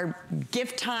our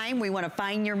gift time. We want to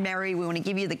find your Mary. We want to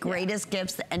give you the greatest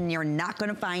gifts, and you're not going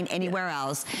to find anywhere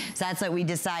else. So that's what we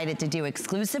decided to do.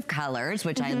 Exclusive colors,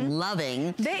 which I'm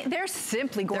loving. They're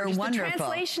simply gorgeous. They're wonderful. The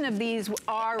translation of these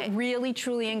are really,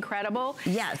 truly incredible.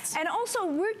 Yes. And also,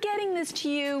 we're getting this to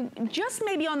you just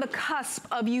maybe on the cusp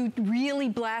of you really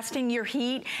blasting your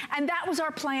heat, and that was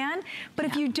our plan. But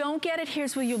if you don't get it,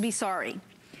 here's where you'll be sorry.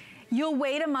 You'll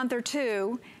wait a month or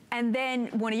two, and then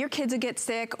one of your kids will get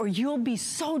sick, or you'll be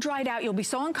so dried out, you'll be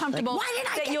so uncomfortable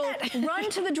that you'll run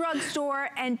to the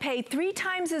drugstore and pay 3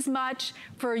 times as much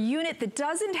for a unit that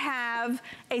doesn't have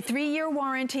a 3-year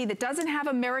warranty, that doesn't have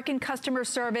American customer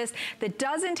service, that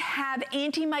doesn't have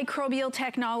antimicrobial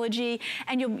technology,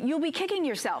 and you'll be kicking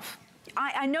yourself.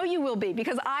 I know you will be,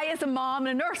 because I, as a mom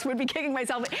and a nurse, would be kicking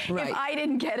myself if I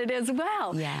didn't get it as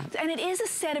well. Yeah. And it is a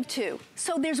set of 2.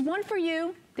 So there's one for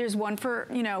you. There's one for,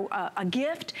 you know, a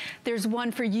gift. There's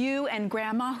one for you and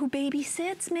grandma who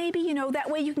babysits, maybe, you know, that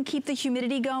way you can keep the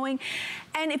humidity going.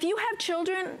 And if you have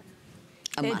children,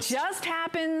 it just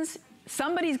happens.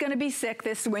 Somebody's going to be sick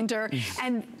this winter,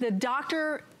 and the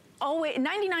doctor always,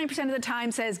 99% of the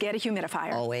time says, get a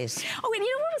humidifier. Always. Oh, and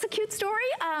you know what was a cute story?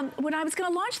 When I was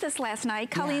going to launch this last night,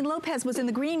 Colleen Lopez was in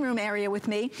the green room area with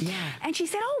me. Yeah. And she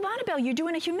said, oh, Vonabelle, you're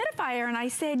doing a humidifier. And I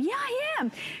said, yeah, I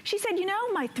am. She said, you know,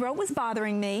 my throat was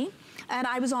bothering me. And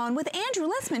I was on with Andrew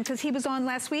Lissman, because he was on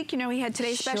last week. You know, he had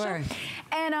today's special.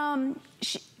 And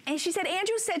she said,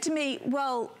 Andrew said to me,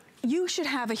 well, you should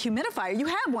have a humidifier. You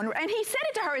have one. And he said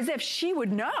it to her as if she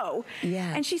would know.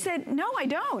 Yeah. And she said, no, I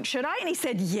don't. Should I? And he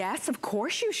said, yes, of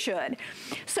course you should.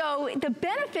 So the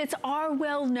benefits are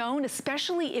well known,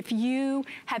 especially if you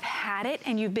have had it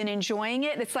and you've been enjoying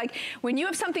it. It's like when you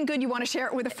have something good, you want to share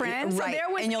it with a friend. Right. So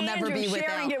there was and you'll Andrew never be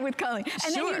sharing it with Colleen.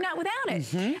 And then you're not without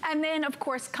it. And then, of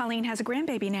course, Colleen has a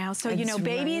grandbaby now. So, you know,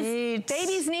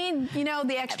 babies need, you know,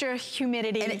 the extra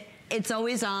humidity. And it's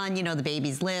always on, you know, the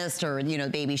baby's list, or, you know,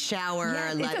 the baby shower.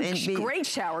 Yeah, it's a great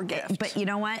shower gift. But you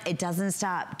know what? It doesn't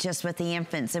stop just with the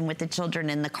infants and with the children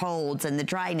and the colds and the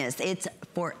dryness. It's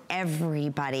for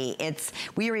everybody.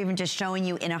 We were even just showing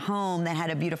you in a home that had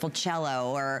a beautiful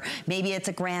cello, or maybe it's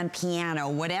a grand piano,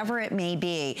 whatever it may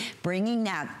be, bringing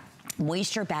that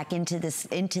moisture back into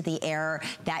the air,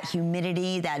 that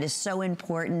humidity that is so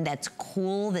important. That's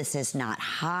cool. This is not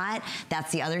hot.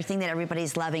 That's the other thing that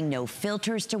everybody's loving. No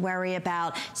filters to worry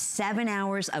about. 7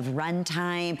 hours of run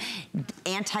time,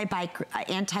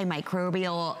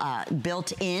 antimicrobial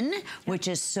built in, which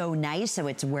is so nice. So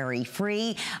it's worry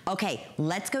free. Okay,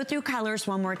 let's go through colors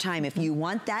one more time. If you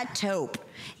want that taupe,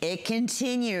 it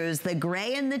continues. The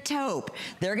gray and the taupe,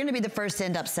 they're going to be the first to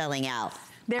end up selling out.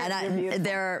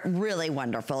 They're really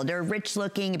wonderful. They're rich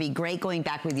looking. It'd be great going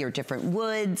back with your different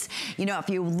woods. You know, if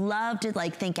you love to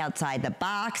like think outside the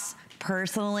box,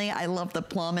 Personally, I love the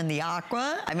plum and the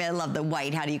aqua. I mean, I love the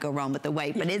white. How do you go wrong with the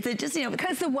white? But is it just, you know,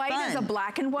 because the white fun. is a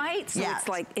black and white, so it's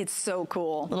like, it's so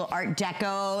cool. Little Art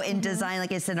Deco in design.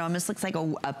 Like I said, it almost looks like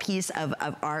a piece of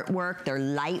artwork. They're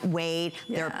lightweight.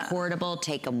 They're portable.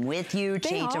 Take them with you.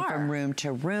 Change them from room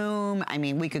to room. I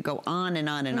mean, we could go on and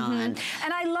on and on.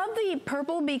 And I love the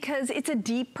purple because it's a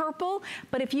deep purple,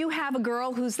 but if you have a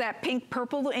girl who's that pink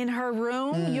purple in her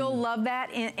room, you'll love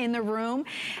that in the room.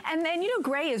 And then, you know,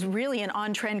 gray is really an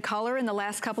on-trend color in the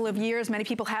last couple of years. Many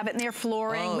people have it in their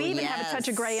flooring. We even have a touch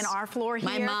of gray in our floor here.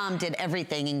 My mom did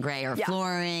everything in gray, her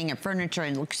flooring and furniture,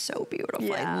 and it looks so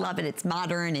beautiful. I love it. It's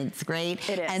modern. It's great.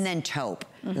 It is. And then taupe.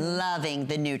 Loving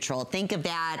the neutral. Think of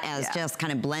that as just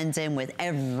kind of blends in with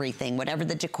everything. Whatever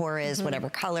the decor is, whatever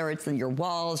color it's in your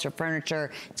walls, your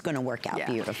furniture, it's going to work out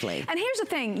beautifully. And here's the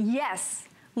thing. Yes,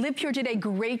 Live Pure did a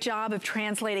great job of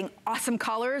translating awesome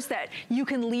colors that you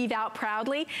can leave out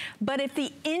proudly. But if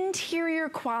the interior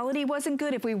quality wasn't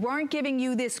good, if we weren't giving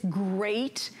you this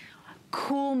great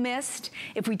cool mist,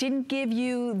 if we didn't give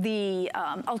you the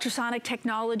ultrasonic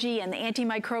technology and the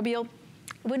antimicrobial,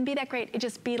 it wouldn't be that great. It'd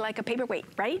just be like a paperweight,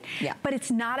 right? Yeah. But it's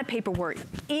not a paperweight.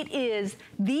 It is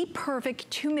the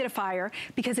perfect humidifier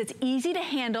because it's easy to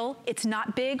handle. It's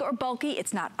not big or bulky.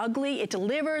 It's not ugly. It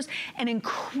delivers an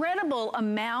incredible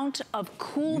amount of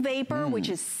cool vapor, which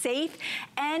is safe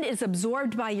and is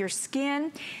absorbed by your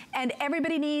skin. And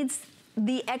everybody needs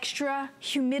the extra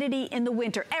humidity in the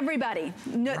winter. Everybody.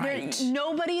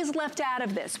 Nobody is left out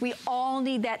of this. We all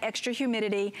need that extra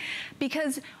humidity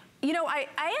because, you know, I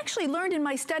actually learned in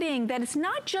my studying that it's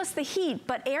not just the heat,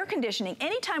 but air conditioning.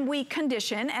 Anytime we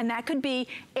condition, and that could be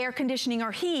air conditioning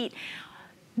or heat,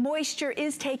 moisture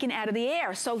is taken out of the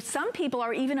air. So some people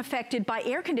are even affected by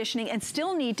air conditioning and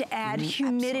still need to add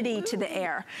humidity to the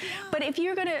air. But if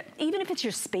you're gonna, even if it's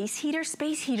your space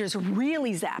heaters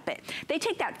really zap it. They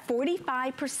take that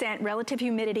 45% relative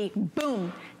humidity,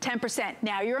 boom, 10%.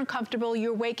 Now you're uncomfortable,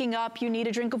 you're waking up, you need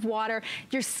a drink of water,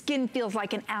 your skin feels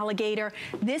like an alligator.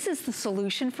 This is the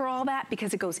solution for all that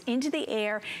because it goes into the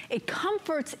air. It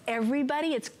comforts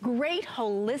everybody. It's great,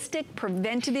 holistic,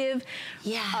 preventative,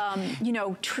 you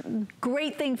know,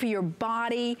 great thing for your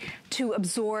body to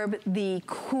absorb the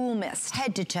cool mist.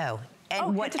 Head to toe. At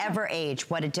whatever age,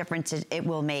 what a difference it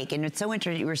will make. And it's so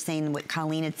interesting you were saying what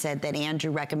Colleen had said, that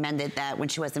Andrew recommended that when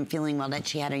she wasn't feeling well that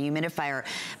she had a humidifier.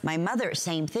 My mother,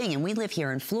 same thing, and we live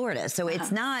here in Florida. So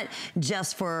it's not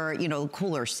just for, you know,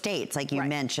 cooler states like you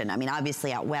mentioned. I mean,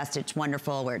 obviously out west it's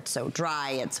wonderful where it's so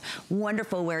dry. It's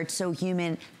wonderful where it's so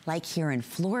humid, like here in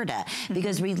Florida,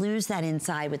 because we lose that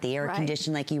inside with the air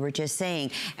condition like you were just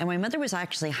saying. And my mother was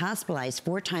actually hospitalized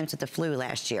 4 times with the flu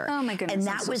last year. Oh my goodness, and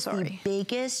that was the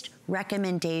biggest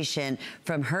recommendation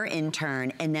from her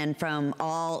intern and then from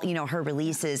all, you know, her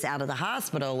releases out of the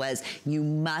hospital was you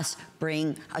must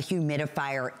bring a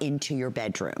humidifier into your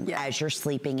bedroom as you're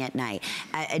sleeping at night,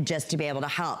 just to be able to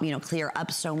help, you know, clear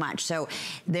up so much. So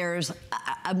there's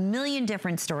a million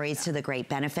different stories to the great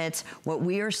benefits. What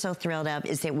we are so thrilled of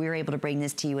is that we're able to bring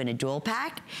this to you in a dual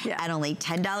pack at only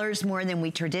 $10 more than we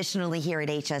traditionally here at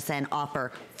HSN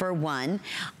offer for one.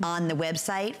 On the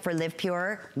website for Live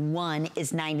Pure, one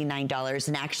is $99.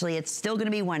 And actually, it's still going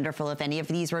to be wonderful if any of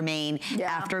these remain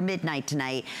after midnight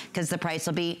tonight, because the price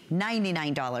will be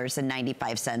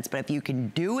 $99.95. But if you can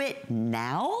do it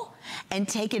now and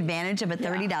take advantage of a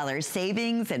 $30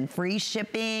 savings and free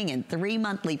shipping and 3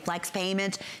 monthly flex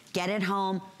payments, get it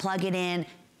home, plug it in,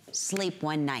 sleep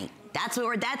one night. That's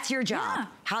your job.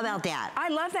 How about that? I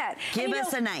love that. Give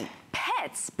us a night.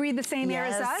 Pets breathe the same air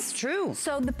as us. True.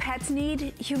 So the pets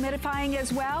need humidifying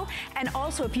as well. And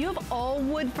also, if you have all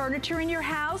wood furniture in your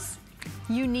house,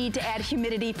 you need to add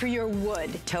humidity for your wood.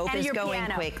 Taupe is going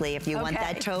piano. Quickly. If you want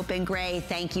that taupe and gray,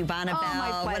 thank you, Bonnabelle.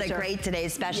 Oh, my pleasure. What a great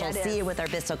today's special. See you with our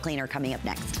Bissell Cleaner coming up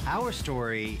next. Our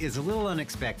story is a little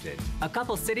unexpected. A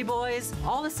couple city boys,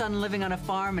 all of a sudden living on a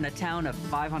farm in a town of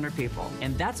 500 people.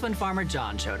 And that's when Farmer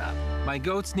John showed up. My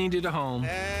goats needed a home.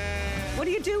 What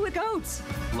do you do with goats?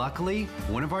 Luckily,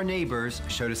 one of our neighbors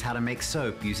showed us how to make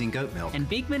soap using goat milk. And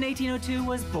Beekman 1802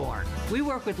 was born. We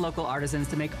work with local artisans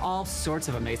to make all sorts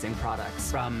of amazing products,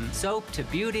 from soap to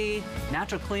beauty,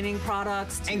 natural cleaning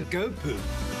products to... and goat poop.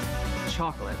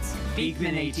 Chocolates.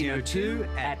 Beekman 1802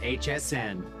 at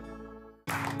HSN.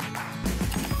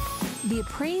 The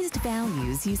appraised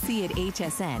values you see at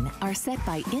HSN are set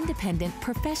by independent,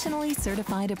 professionally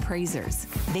certified appraisers.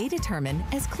 They determine,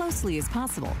 as closely as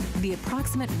possible, the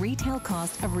approximate retail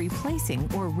cost of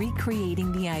replacing or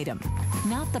recreating the item,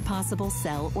 not the possible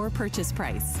sell or purchase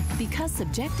price. Because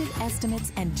subjective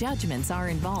estimates and judgments are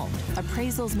involved,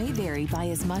 appraisals may vary by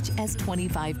as much as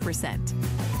 25%.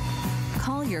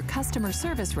 Call your customer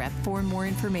service rep for more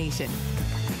information.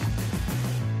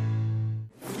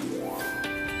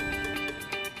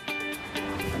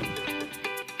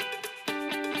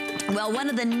 Well, one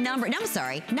of the number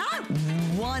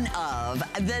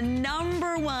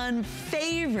one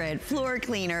favorite floor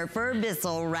cleaner for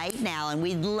Bissell right now, and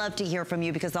we'd love to hear from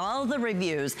you because all the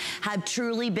reviews have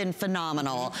truly been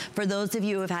phenomenal. For those of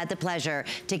you who have had the pleasure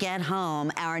to get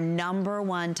home our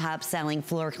 #1 top selling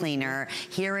floor cleaner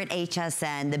here at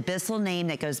HSN, the Bissell name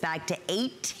that goes back to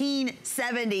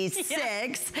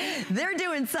 1876. They're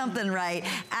doing something right,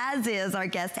 as is our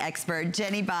guest expert,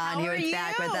 Jenny Bond, who is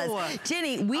back with us.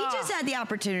 Jenny, we just had the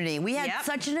opportunity. We had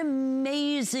such an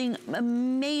amazing,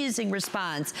 amazing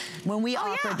response when we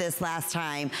offered this last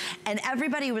time. And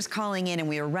everybody was calling in and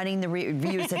we were running the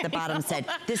reviews at the bottom said,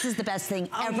 this is the best thing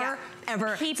ever.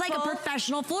 It's like a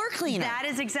professional floor cleaner. That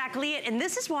is exactly it. And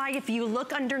this is why if you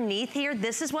look underneath here,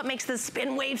 this is what makes the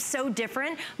spin wave so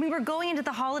different. I mean, we're going into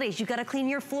the holidays. You got to clean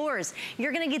your floors.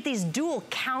 You're going to get these dual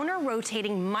counter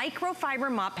rotating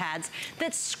microfiber mop pads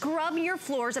that scrub your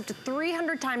floors up to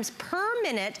 300 times per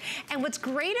minute. And what's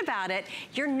great about it,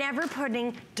 you're never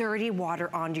putting dirty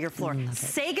water onto your floor.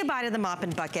 Say goodbye to the mop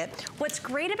and bucket. What's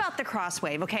great about the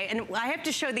Crosswave, okay, and I have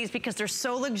to show these because they're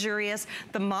so luxurious,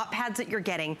 the mop pads that you're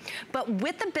getting. But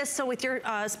with the Bissell, with your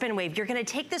spin wave, you're gonna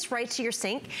take this right to your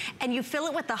sink and you fill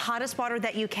it with the hottest water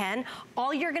that you can.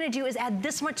 All you're gonna do is add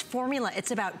this much formula.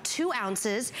 It's about 2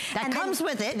 ounces. That comes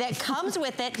with it. That comes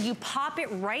with it. You pop it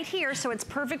right here, so it's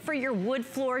perfect for your wood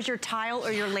floors, your tile,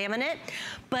 or your laminate.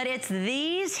 But it's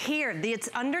these here, it's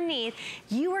underneath.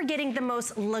 You are getting the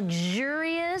most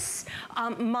luxurious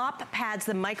mop pads,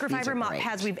 the microfiber mop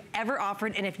pads we've ever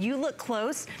offered. And if you look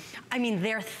close, I mean,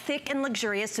 they're thick and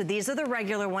luxurious. So these are the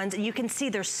regular ones. And you can see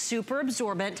they're super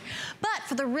absorbent. But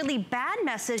for the really bad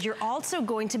messes, you're also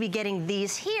going to be getting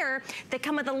these here that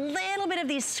come with a little bit of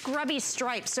these scrubby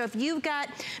stripes. So if you've got,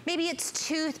 maybe it's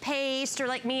toothpaste, or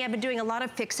like me, I've been doing a lot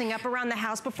of fixing up around the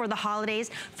house before the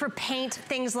holidays for paint,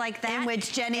 things like that. In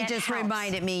which Jenny just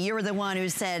reminded me, you were the one who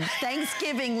said,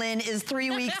 Thanksgiving, Lynn, is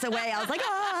 3 weeks away. I was like,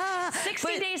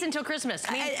 60 days until Christmas.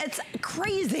 I mean, it's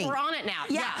crazy. We're on it now.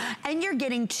 Yeah. And you're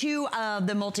getting 2 of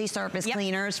the multi-surface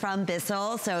cleaners from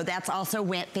Bissell, so that's also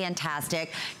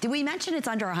fantastic. Did we mention it's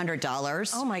under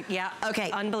 $100? Oh my,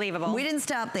 okay. Unbelievable. We didn't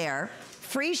stop there.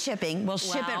 Free shipping. We'll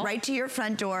ship it right to your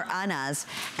front door on us.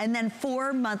 And then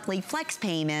 4 monthly flex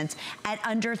payments at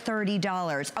under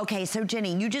 $30. Okay, so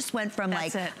Jenny, you just went from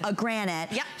a granite.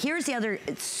 Here's the other,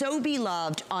 it's so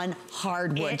beloved on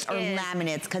hardwoods or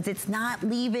laminates because it's not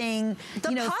leaving the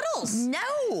puddles.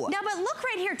 No. Now, but look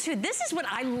right here too. This is what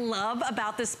I love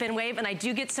about the spin wave, and I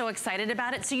do get so excited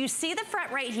about it. So you see the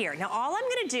front right here. Now, all I'm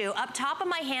gonna do up top of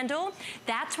my handle,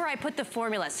 that's where I put the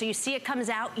formula. So you see it comes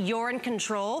out, you're in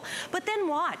control. But then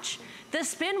watch. The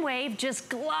spin wave just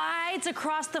glides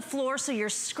across the floor so you're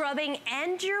scrubbing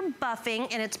and you're buffing,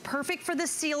 and it's perfect for the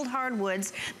sealed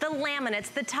hardwoods, the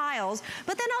laminates, the tiles.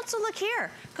 But then also look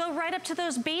here, go right up to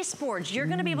those baseboards. You're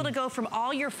gonna be able to go from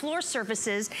all your floor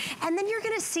surfaces, and then you're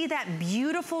gonna see that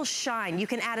beautiful shine. You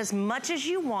can add as much as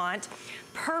you want.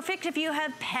 Perfect if you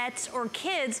have pets or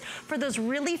kids for those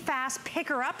really fast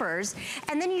picker-uppers.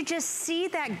 And then you just see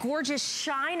that gorgeous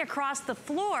shine across the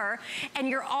floor, and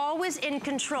you're always in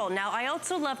control. Now, I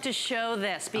also love to show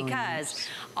this because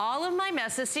all of my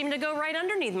messes seem to go right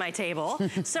underneath my table.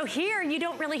 So here, you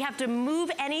don't really have to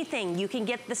move anything. You can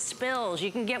get the spills.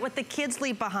 You can get what the kids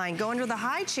leave behind. Go under the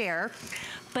high chair.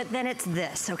 But then it's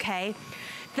this, okay?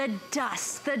 The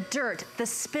dust, the dirt, the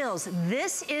spills.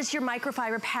 This is your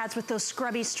microfiber pads with those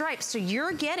scrubby stripes. So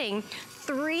you're getting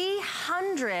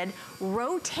 300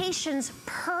 rotations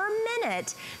per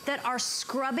minute that are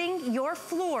scrubbing your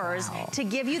floors to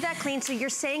give you that clean, so you're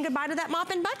saying goodbye to that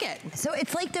mop and bucket. So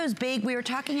it's like those big, we were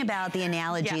talking about the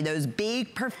analogy, those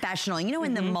big professional, you know,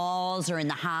 in the malls or in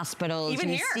the hospitals, even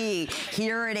you see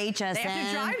here at HSN. They have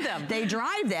to drive them. They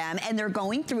drive them, and they're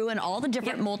going through and all the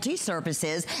different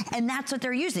multi-surfaces, and that's what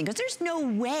they're using, because there's no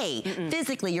way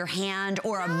physically your hand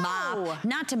or a mop,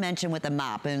 not to mention with a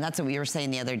mop, and that's what we were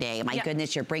saying the other day. My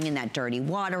goodness, you're bringing that dirty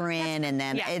water in, and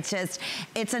then it's just,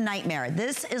 it's a nightmare.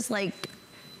 This is like,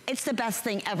 it's the best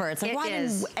thing ever. It's like,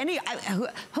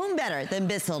 whom better than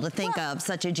Bissell to think of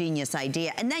such a genius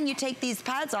idea? And then you take these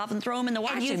pads off and throw them in the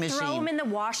washing machine. You throw them in the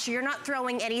wash, so you're not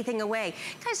throwing anything away.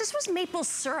 Guys, this was maple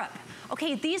syrup.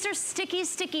 Okay, these are sticky,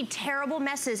 sticky, terrible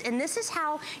messes, and this is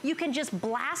how you can just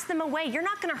blast them away. You're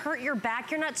not gonna hurt your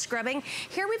back, you're not scrubbing.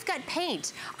 Here we've got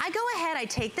paint. I go ahead, I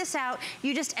take this out,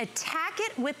 you just attack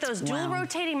it with those dual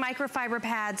rotating microfiber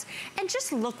pads, and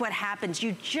just look what happens.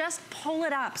 You just pull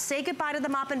it up. Say goodbye to the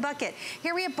mop and bucket.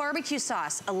 Here we have barbecue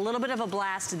sauce, a little bit of a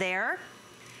blast there.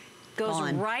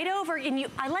 Goes right over, and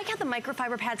I like how the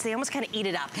microfiber pads, they almost kind of eat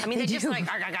it up. I mean, they just like,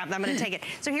 I'm gonna take it.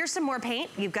 So here's some more paint.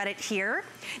 You've got it here.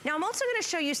 Now I'm also gonna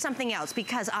show you something else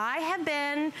because I have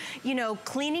been, you know,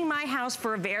 cleaning my house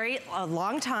for a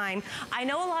long time. I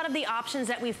know a lot of the options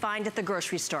that we find at the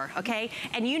grocery store, okay?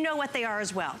 And you know what they are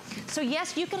as well. So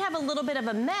yes, you can have a little bit of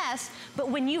a mess, but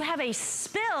when you have a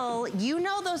spill, you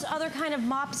know those other kind of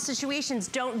mop situations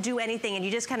don't do anything and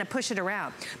you just kind of push it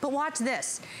around. But watch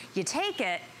this. You take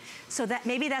it, so that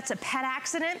maybe that's a pet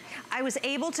accident. I was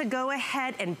able to go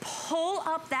ahead and pull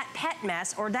up that pet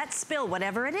mess or that spill,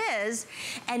 whatever it is,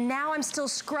 and now I'm still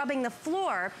scrubbing the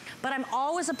floor, but I'm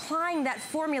always applying that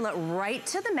formula right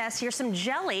to the mess. Here's some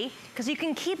jelly, because you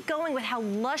can keep going with how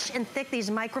lush and thick these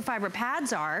microfiber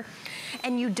pads are,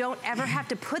 and you don't ever have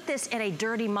to put this in a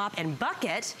dirty mop and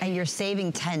bucket. And you're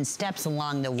saving 10 steps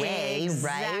along the way,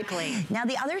 right? Exactly. Now,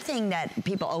 the other thing that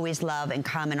people always love and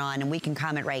comment on, and we can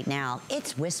comment right now,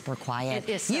 it's whisper quiet.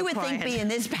 It is so You would quiet. think being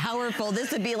this powerful,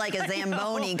 this would be like a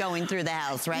Zamboni going through the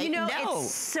house, right? You know, no.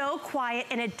 it's so quiet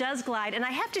and it does glide. And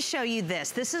I have to show you this.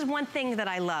 This is one thing that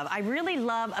I love. I really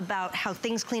love about how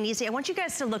things clean easy. I want you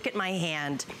guys to look at my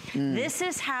hand. This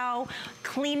is how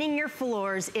cleaning your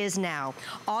floors is now.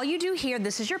 All you do here,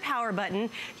 this is your power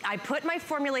button. I put my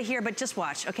formula here, but just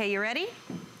watch. Okay, you ready?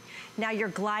 Now you're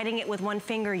gliding it with one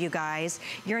finger, you guys.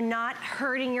 You're not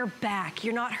hurting your back.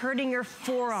 You're not hurting your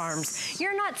forearms.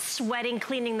 You're not sweating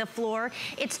cleaning the floor.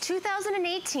 It's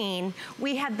 2018.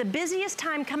 We have the busiest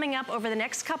time coming up over the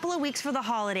next couple of weeks for the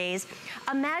holidays.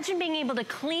 Imagine being able to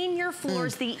clean your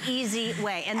floors the easy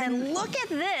way. And then look at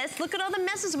this. Look at all the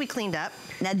messes we cleaned up.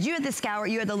 Now, you had the scour,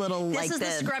 you had the little, This like is the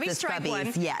scrubby stripe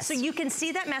one. Yes. So you can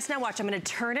see that mess. Now watch, I'm gonna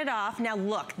turn it off. Now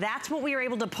look, that's what we were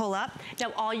able to pull up.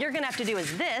 Now all you're gonna have to do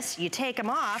is this. You take them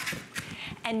off,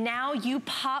 and now you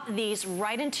pop these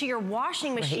right into your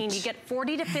washing machine. Right. You get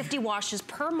 40 to 50 washes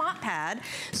per mop pad,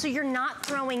 so you're not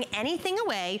throwing anything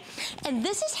away. And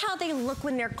this is how they look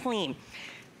when they're clean.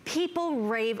 People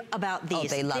rave about these. Oh,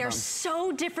 they love They're them.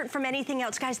 so different from anything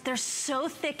else. Guys, they're so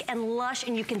thick and lush,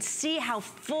 and you can see how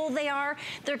full they are.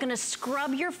 They're gonna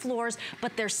scrub your floors,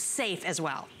 but they're safe as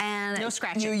well. And no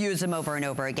scratching. you use them over and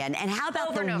over again. And how about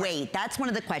Over and the over. weight? That's one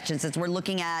of the questions as we're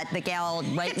looking at the gal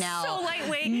right It's now. so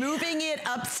lightweight. Moving it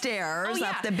upstairs, Oh, yeah.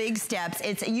 up the big steps.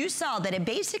 You saw that it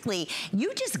basically,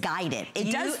 you just guide it.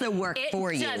 It does the work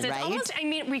for you, It's right? almost, I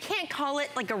mean, we can't call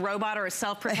it like a robot or a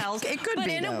self-propelled. It could but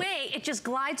be, in though. a way, it just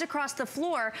glides across the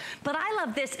floor. But I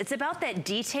love this. It's about that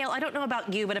detail. I don't know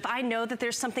about you, but if I know that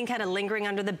there's something kind of lingering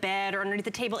under the bed or underneath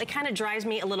the table, it kind of drives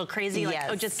me a little crazy. Like,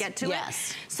 oh, just get to it.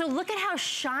 So look at how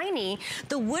shiny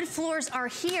the wood floors are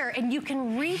here, and you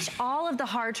can reach all of the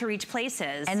hard to reach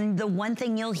places. And the one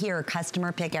thing you'll hear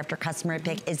customer pick after customer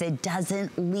pick is it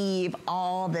doesn't leave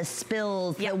all the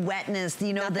spills, the wetness,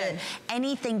 you know,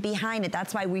 anything behind it.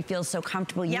 That's why we feel so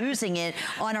comfortable using it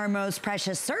on our most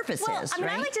precious surfaces, Well, I mean,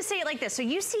 right? I like to say it like this. So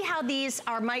you see how these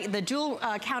are the dual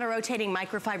counter-rotating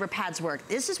microfiber pads work.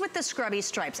 This is with the scrubby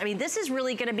stripes. I mean, this is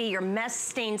really gonna be your mess,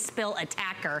 stain, spill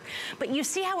attacker. But you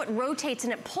see how it rotates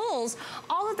and it pulls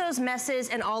all of those messes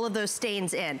and all of those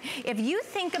stains in. If you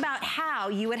think about how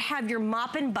you would have your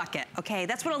mop and bucket, okay,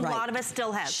 that's what a lot of us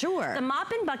still have. Sure. The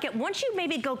mop and bucket, once you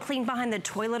maybe go clean behind the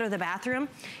toilet or the bathroom,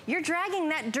 you're dragging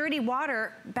that dirty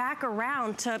water back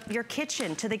around to your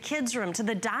kitchen, to the kids' room, to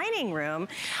the dining room.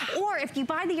 Or if you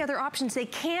buy the other options, they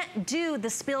can't do the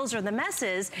spills or the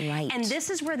messes. Right. And this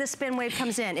is where the spin wave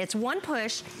comes in. It's one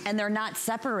push. And they're not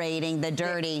separating the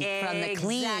dirty from the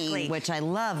clean, Exactly. which I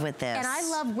love with this. And I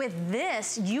love with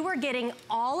this, you are getting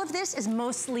all of this is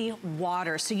mostly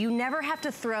water. So you never have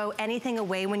to throw anything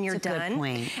away when you're That's a good done.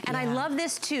 point. And I Yeah. love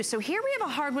this too. So here we have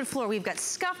a hardwood floor. We've got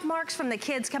scuff marks from the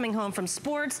kids coming home from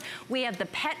sports. We have the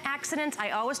pet accidents.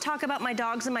 I always talk about my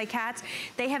dogs and my cats.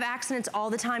 They have accidents all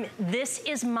the time. This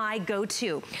is my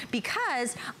go-to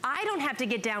because I don't have to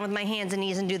get down with my hands and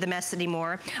knees and do the mess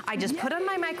anymore. I just put on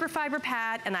my microfiber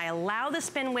pad and I allow the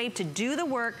spin wave to do the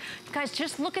work. Guys,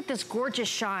 just look at this gorgeous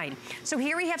shine. So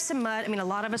here we have some mud. I mean, a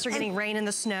lot of us are getting rain in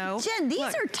the snow. Jen, these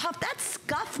are tough. That's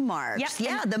scuff marks. Yep.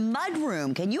 Yeah, the mud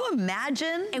room. Can you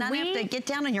imagine And not have to get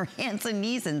down on your hands and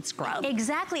knees and scrub?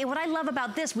 Exactly. And what I love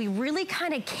about this, we really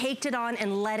kind of caked it on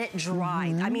and let it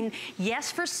dry. I mean,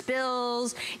 yes for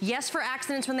spills, yes for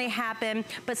accidents when they happen,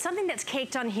 but something that's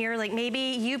caked on here, like maybe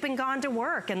maybe you've been gone to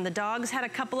work and the dog's had a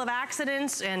couple of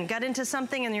accidents and got into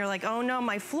something and you're like, oh no,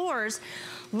 my floors.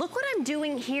 Look what I'm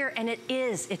doing here, and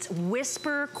it's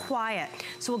whisper quiet.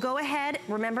 So we'll go ahead,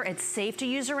 remember it's safe to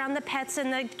use around the pets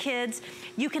and the kids.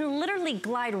 You can literally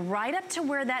glide right up to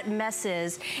where that mess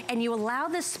is, and you allow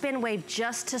the spin wave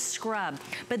just to scrub.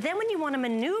 But then when you want to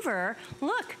maneuver,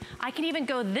 look, I can even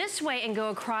go this way and go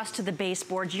across to the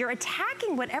baseboards. You're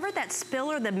attacking whatever that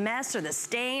spill or the mess or the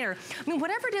stain or, I mean,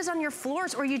 whatever it is on your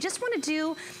floors, or you just want to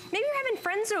do, maybe you're having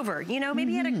friends over, you know,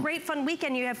 maybe you had a great fun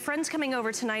weekend, you have friends coming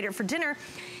over tonight or for dinner.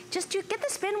 Just get the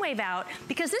spin wave out,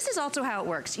 because this is also how it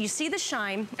works. You see the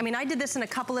shine. I mean, I did this in a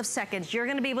couple of seconds. You're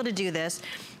gonna be able to do this.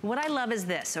 What I love is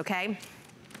this, okay?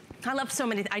 I love so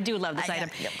many, I do love this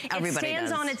item. It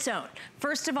stands on its own.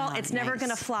 First of all, it's never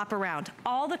gonna flop around.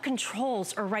 All the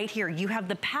controls are right here. You have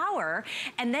the power,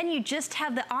 and then you just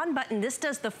have the on button. This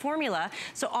does the formula,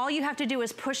 so all you have to do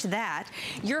is push that.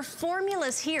 Your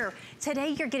formula's here. Today,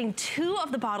 you're getting 2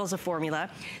 of the bottles of formula,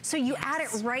 so you add it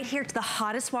right here to the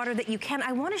hottest water that you can.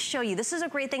 I wanna show you, this is a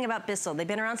great thing about Bissell. They've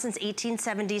been around since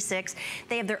 1876.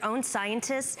 They have their own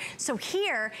scientists. So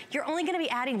here, you're only gonna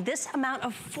be adding this amount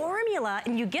of formula,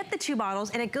 and you get the 2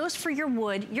 bottles, and it goes for your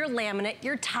wood, your laminate,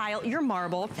 your tile, your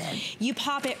marble. You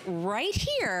pop it right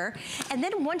here, and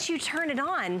then once you turn it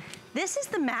on, this is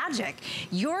the magic.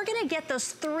 You're gonna get those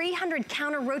 300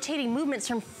 counter rotating movements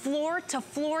from floor to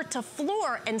floor to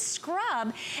floor and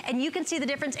scrub, and you can see the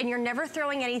difference, and you're never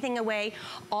throwing anything away.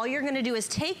 All you're gonna do is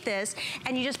take this,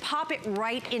 and you just pop it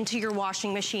right into your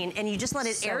washing machine, and you just let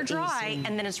it air dry,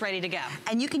 and then it's ready to go.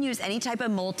 And you can use any type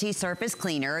of multi-surface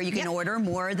cleaner. You can order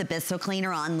more of the Bissell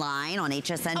cleaner online on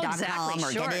hsn.com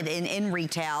or get it in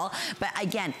retail. But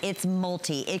again, it's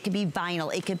multi. It could be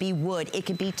vinyl, it could be wood, it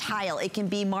could be tile, it can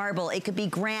be marble, it could be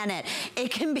granite,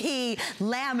 it can be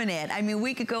laminate. I mean,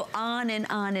 we could go on and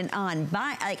on and on.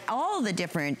 Like all the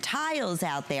different tiles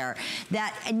out there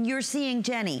that, and you're seeing,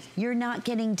 Jenny, you're not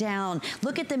getting down.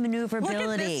 Look at the maneuverability.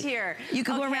 Look at this here. You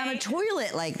can go around a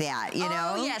toilet like that, you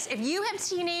know? Oh, yes. If you have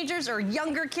teenagers or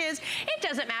younger kids, it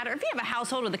doesn't matter. If you have a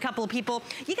household with a couple of people,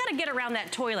 you got to get around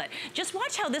that toilet. Just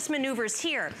watch how this maneuvers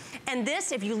here. And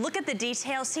this, if you look at the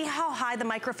details, see how high the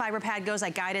microfiber pad goes? I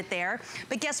got it there.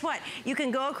 But guess what? You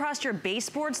can go across your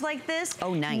baseboards like this.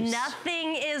 Oh, nice.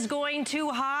 Nothing is going to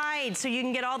hide, so you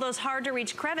can get all those hard to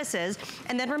reach crevices.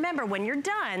 And then remember, when you're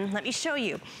done, let me show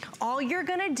you. All you're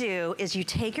gonna do is you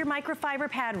take your microfiber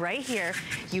pad right here,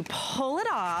 you pull it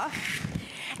off,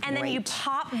 and then you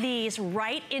pop these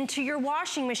right into your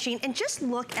washing machine, and just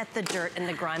look at the dirt and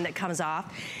the grime that comes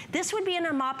off. This would be in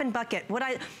a mop and bucket. What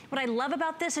I love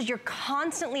about this is you're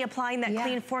constantly applying that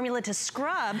clean formula to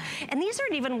scrub, and these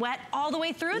aren't even wet all the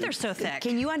way through. They're so thick.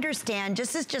 Can you understand,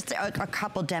 this is just a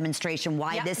couple demonstration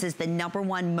why this is the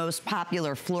 #1 most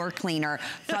popular floor cleaner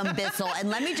from Bissell. And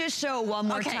let me just show one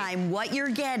more time what you're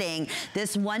getting.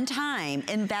 This one-time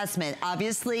investment,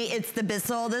 obviously it's the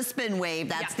Bissell, the Spin Wave.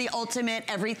 That's the ultimate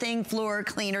everything floor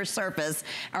cleaner surface,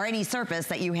 or any surface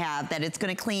that you have that it's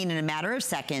gonna clean in a matter of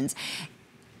seconds.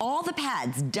 All the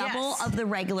pads, double of the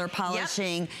regular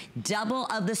polishing, double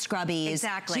of the scrubbies.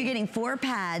 Exactly. So you're getting 4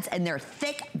 pads, and they're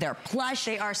thick, they're plush.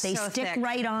 They are so thick. They stick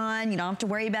right on. You don't have to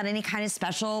worry about any kind of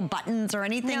special buttons or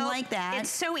anything like that.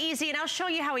 It's so easy, and I'll show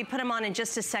you how we put them on in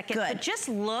just a second. Good. But just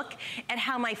look at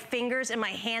how my fingers and my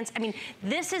hands, I mean,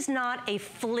 this is not a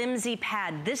flimsy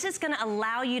pad. This is gonna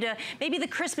allow you to, maybe the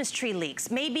Christmas tree leaks.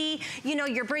 Maybe, you know,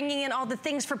 you're bringing in all the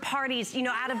things for parties, you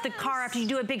know, out of the car after you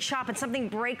do a big shop and something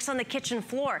breaks on the kitchen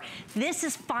floor. This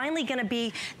is finally gonna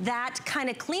be that kind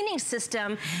of cleaning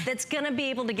system that's gonna be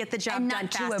able to get the job done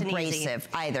fast and easy. And not too abrasive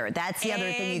either. That's the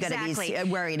other thing you gotta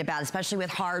be worried about, especially with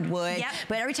hardwood.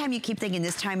 But every time you keep thinking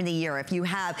this time of the year, if you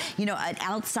have, you know, an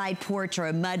outside porch or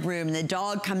a mud room, and the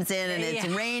dog comes in and it's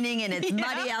raining and it's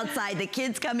muddy outside, the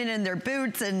kids come in their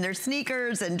boots and their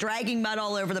sneakers and dragging mud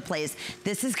all over the place,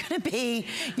 this is gonna be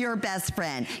your best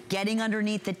friend. Getting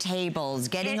underneath the tables,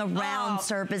 getting around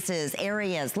surfaces,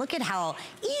 areas. Look at how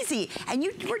easy. And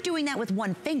we're doing that with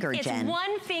one finger, Jen. It's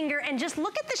one finger, and just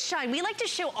look at the shine. We like to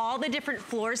show all the different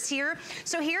floors here.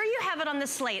 So here you have it on the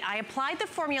slate. I applied the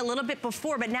formula a little bit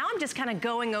before, but now I'm just kind of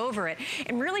going over it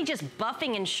and really just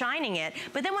buffing and shining it.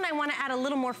 But then when I want to add a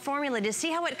little more formula, to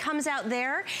see how it comes out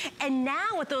there? And now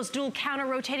with those dual counter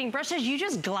rotating brushes, you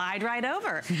just glide right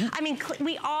over. I mean,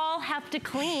 we all have to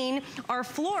clean our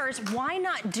floors. Why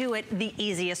not do it the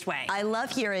easiest way? I love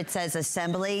here it says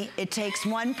assembly. It takes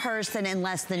one person in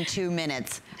less than 2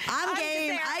 minutes. I'm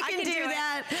game. I can do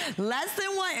that. Less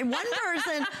than one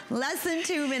person, less than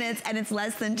 2 minutes, and it's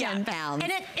less than 10 pounds.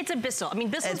 And it's a Bissell. I mean,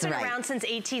 Bissell's been around since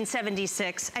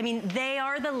 1876. I mean, they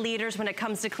are the leaders when it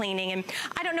comes to cleaning. And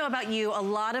I don't know about you, a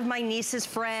lot of my niece's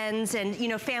friends and, you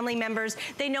know, family members,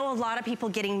 they know a lot of people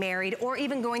getting married or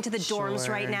even going to the dorms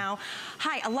right now.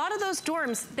 Hi, a lot of those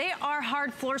dorms, they are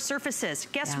hard floor surfaces.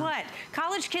 Guess what?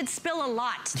 College kids spill a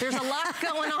lot. There's a lot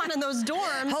going on in those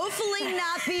dorms. Hopefully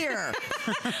not beer.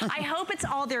 I hope it's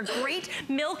all their great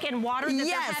milk and water that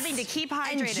they're having to keep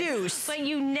hydrated. And juice. But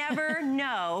you never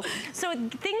know. So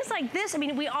things like this, I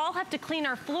mean, we all have to clean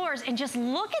our floors, and just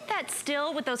look at that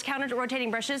still with those counter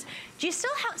rotating brushes. Do you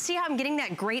still see how I'm getting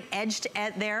that great edge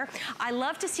there? I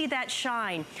love to see that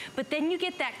shine. But then you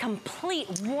get that complete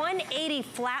 180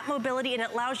 flat mobility, and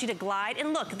it allows you to glide.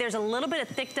 And look, there's a little bit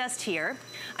of thick dust here.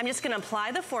 I'm just gonna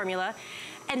apply the formula.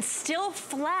 And still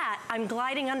flat, I'm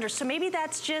gliding under. So maybe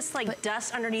that's just like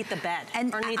dust underneath the bed.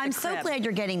 And I'm so glad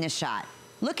you're getting this shot.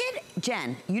 Look at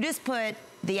Jen. You just put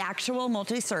the actual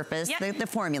multi-surface, the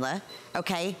formula,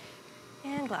 okay?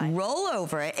 And glide. Roll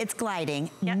over it, it's gliding,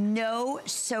 no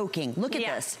soaking. Look at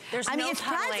this. There's I mean, no it's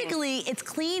puddling. practically, it's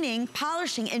cleaning,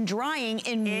 polishing, and drying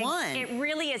in one. It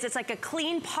really is. It's like a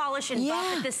clean, polish, and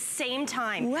buff at the same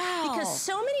time. Wow. Because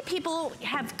so many people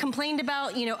have complained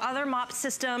about, you know, other mop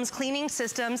systems, cleaning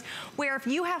systems, where if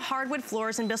you have hardwood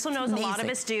floors, and Bissell knows a lot of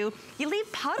us do, you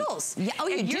leave puddles. Yeah, oh,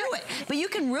 you do it. But you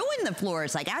can ruin the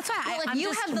floors. Like, that's why if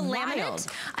you have the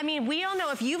laminate, I mean, we all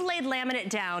know if you've laid laminate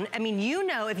down, I mean, you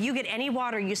know if you get any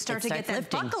water, you start to get that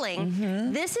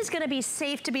buckling. This is gonna be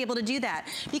safe to be able to do that.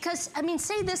 Because, I mean,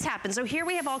 say this happens. So here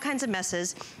we have all kinds of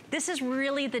messes. This is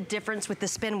really the difference with the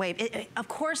spin wave. Of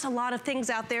course, a lot of things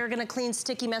out there are gonna clean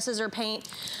sticky messes or paint,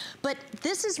 but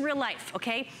this is real life,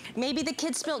 okay? Maybe the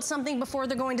kids spilt something before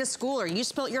they're going to school, or you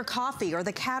spilt your coffee, or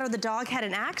the cat or the dog had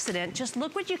an accident. Just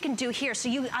look what you can do here. So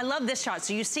I love this shot,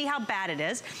 so you see how bad it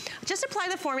is. Just apply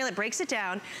the formula, it breaks it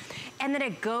down, and then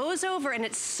it goes over, and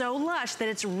it's so lush that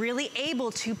it's really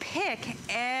able to pick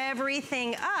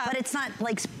everything up. But it's not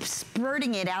like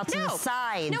spurting it out to the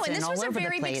sides and this was a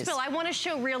very big place. spill. I want to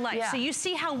show real life. So you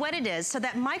see how wet it is. So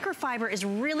that microfiber is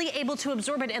really able to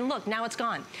absorb it. And look, now it's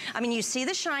gone. I mean, you see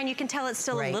the shine. You can tell it's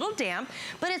still a little damp,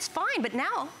 but it's fine. But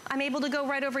now I'm able to go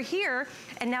right over here,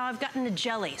 and now I've gotten the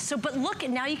jelly. So, but look,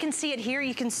 now you can see it here.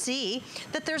 You can see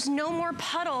that there's no more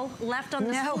puddle left on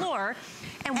the floor.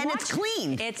 And it's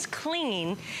clean. It's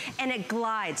clean, and it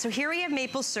glides. So here we have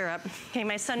maple syrup. Okay,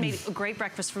 my son made a great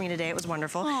breakfast for me today. It was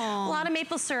wonderful. Aww. A lot of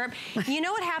maple syrup. You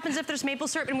know what happens if there's maple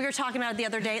syrup, and we were talking about it the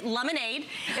other day, lemonade.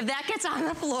 If that gets on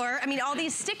the floor, I mean, all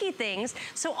these sticky things.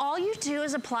 So all you do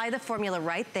is apply the formula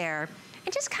right there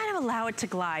and just kind of allow it to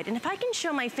glide. And if I can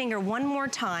show my finger one more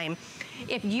time,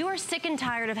 if you are sick and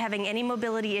tired of having any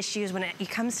mobility issues when it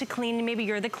comes to cleaning, maybe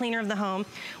you're the cleaner of the home,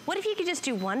 what if you could just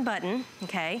do one button,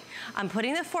 okay? I'm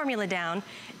putting the formula down,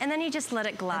 and then you just let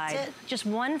it glide. That's it. Just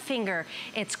one finger.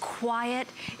 It's quiet.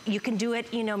 You can do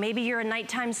it, you know, maybe you're a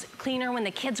nighttime cleaner when the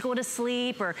kids go to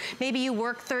sleep, or maybe you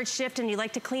work third shift and you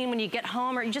like to clean when you get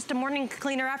home, or you're just a morning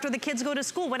cleaner after the kids go to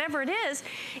school, whatever it is.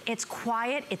 It's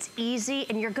quiet, it's easy,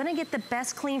 and you're gonna get the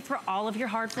best clean for all of your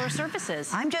hard floor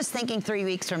surfaces. I'm just thinking 3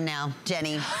 weeks from now,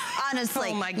 Jenny. Honestly,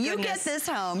 oh my goodness. You get this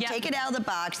home, take it out of the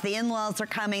box, the in-laws are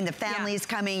coming, the family's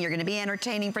coming, you're gonna be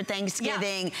entertaining for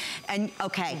Thanksgiving, and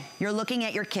okay, you're looking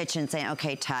at your kitchen saying,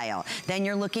 okay, tile. Then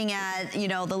you're looking at, you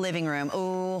know, the living room,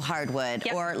 ooh, hardwood,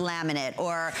 or laminate,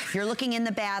 or you're looking in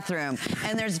the bathroom,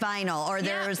 and there's vinyl, or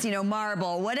there's, you know,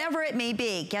 marble, whatever it may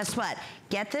be. Guess what?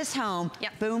 Get this home,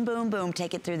 boom, boom, boom,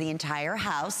 take it through the entire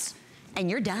house, and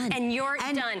you're done. And you're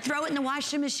done. Throw it in the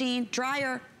washing machine,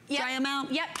 dryer, dry them out,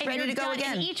 ready to go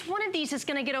again. And each one of these is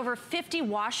gonna get over 50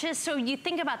 washes. So you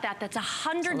think about that, that's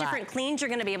 100 different cleans you're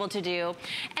gonna be able to do.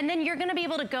 And then you're gonna be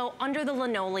able to go under the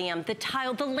linoleum, the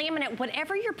tile, the laminate,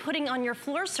 whatever you're putting on your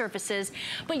floor surfaces,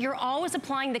 but you're always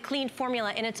applying the clean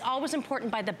formula, and it's always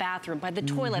important by the bathroom, by the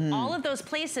toilet, all of those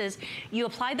places, you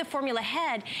apply the formula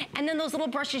head, and then those little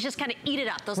brushes just kind of eat it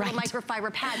up, those little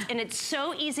microfiber pads. And it's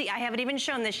so easy, I haven't even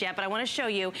shown this yet, but I wanna show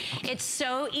you. It's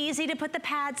so easy to put the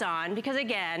pads on, because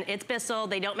again, it's Bissell.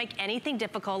 They don't make anything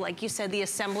difficult. Like you said, the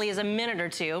assembly is a minute or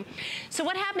two. So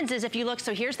what happens is if you look,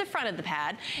 so here's the front of the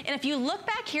pad, and if you look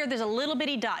back here, there's a little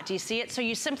bitty dot. Do you see it? So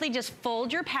you simply just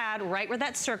fold your pad right where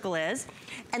that circle is,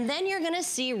 and then you're gonna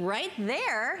see right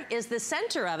there is the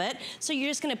center of it. So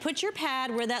you're just gonna put your pad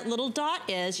where that little dot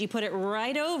is, you put it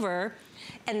right over,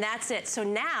 and that's it. So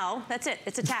now, that's it,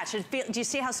 it's attached. Do you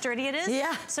see how sturdy it is?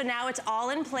 Yeah. So now it's all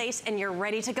in place and you're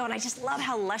ready to go. And I just love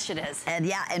how lush it is. And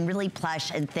yeah, and really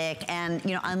plush and thick. And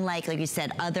you know, unlike, like you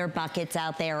said, other buckets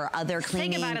out there or other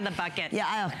cleaning. Say goodbye to the bucket.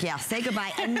 Yeah, oh, yeah, say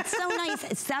goodbye. And it's so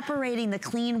nice separating the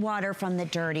clean water from the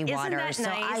dirty water. Isn't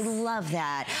that nice? So I love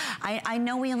that. I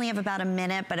know we only have about a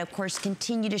minute, but of course,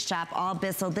 continue to shop all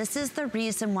Bissell. This is the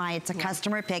reason why it's a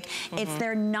customer pick. It's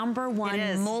their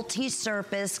 #1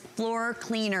 multi-surface floor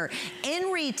cleaner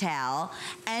in retail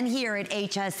and here at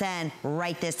HSN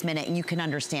right this minute. And you can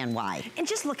understand why. And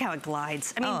just look how it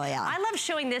glides. I mean, I love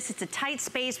showing this. It's a tight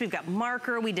space. We've got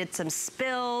marker. We did some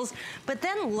spills. But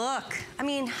then look. I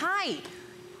mean, hi.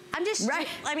 I'm just,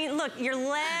 I mean, look, you're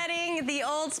letting the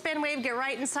old spin wave get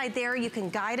right inside there. You can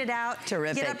guide it out.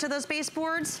 Terrific. Get up to those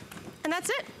baseboards. And that's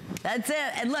it. That's it.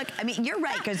 And look, I mean, you're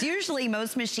right, because usually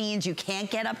most machines, you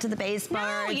can't get up to the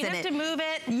baseboards. No, you have to move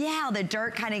it. Yeah, the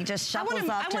dirt kind of just shuffles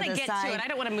off to the side. I want to get to it. I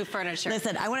don't want to move furniture.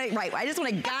 Listen, I just want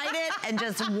to guide it and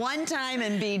just one time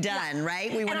and be done,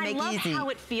 right? We want to make it easy. I love how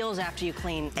it feels after you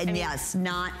clean. And yes,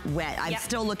 not wet. I'm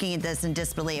still looking at this in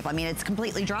disbelief. I mean, it's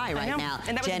completely dry right now.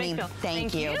 And that was Jenny, a big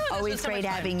thank you. Always great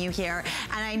having you here.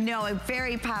 And I know I'm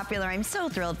very popular. I'm so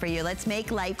thrilled for you. Let's make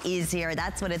life easier.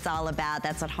 That's what it's all about.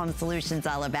 That's what Home Solutions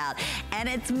all about. And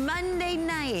it's Monday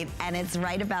night, and it's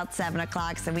right about 7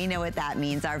 o'clock, so we know what that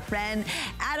means. Our friend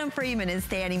Adam Freeman is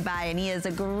standing by, and he has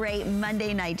a great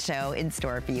Monday night show in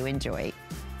store for you. Enjoy.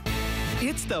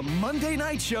 It's the Monday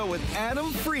Night Show with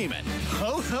Adam Freeman.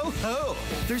 Ho, ho, ho.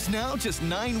 There's now just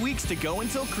 9 weeks to go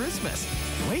until Christmas.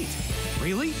 Wait,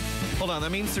 really? Hold on,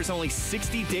 that means there's only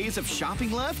 60 days of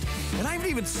shopping left? And I haven't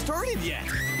even started yet.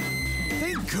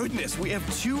 Thank goodness we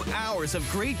have 2 hours of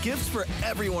great gifts for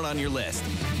everyone on your list.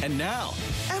 And now,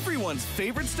 everyone's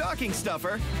favorite stocking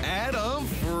stuffer, Adam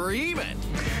Freeman.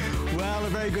 Well, a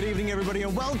very good evening, everybody,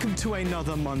 and welcome to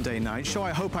another Monday Night Show.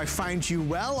 I hope I found you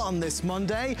well on this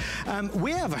Monday.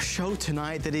 We have a show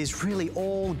tonight that is really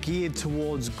all geared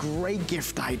towards great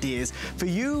gift ideas for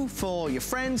you, for your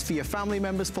friends, for your family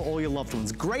members, for all your loved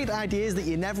ones. Great ideas that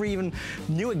you never even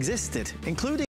knew existed, including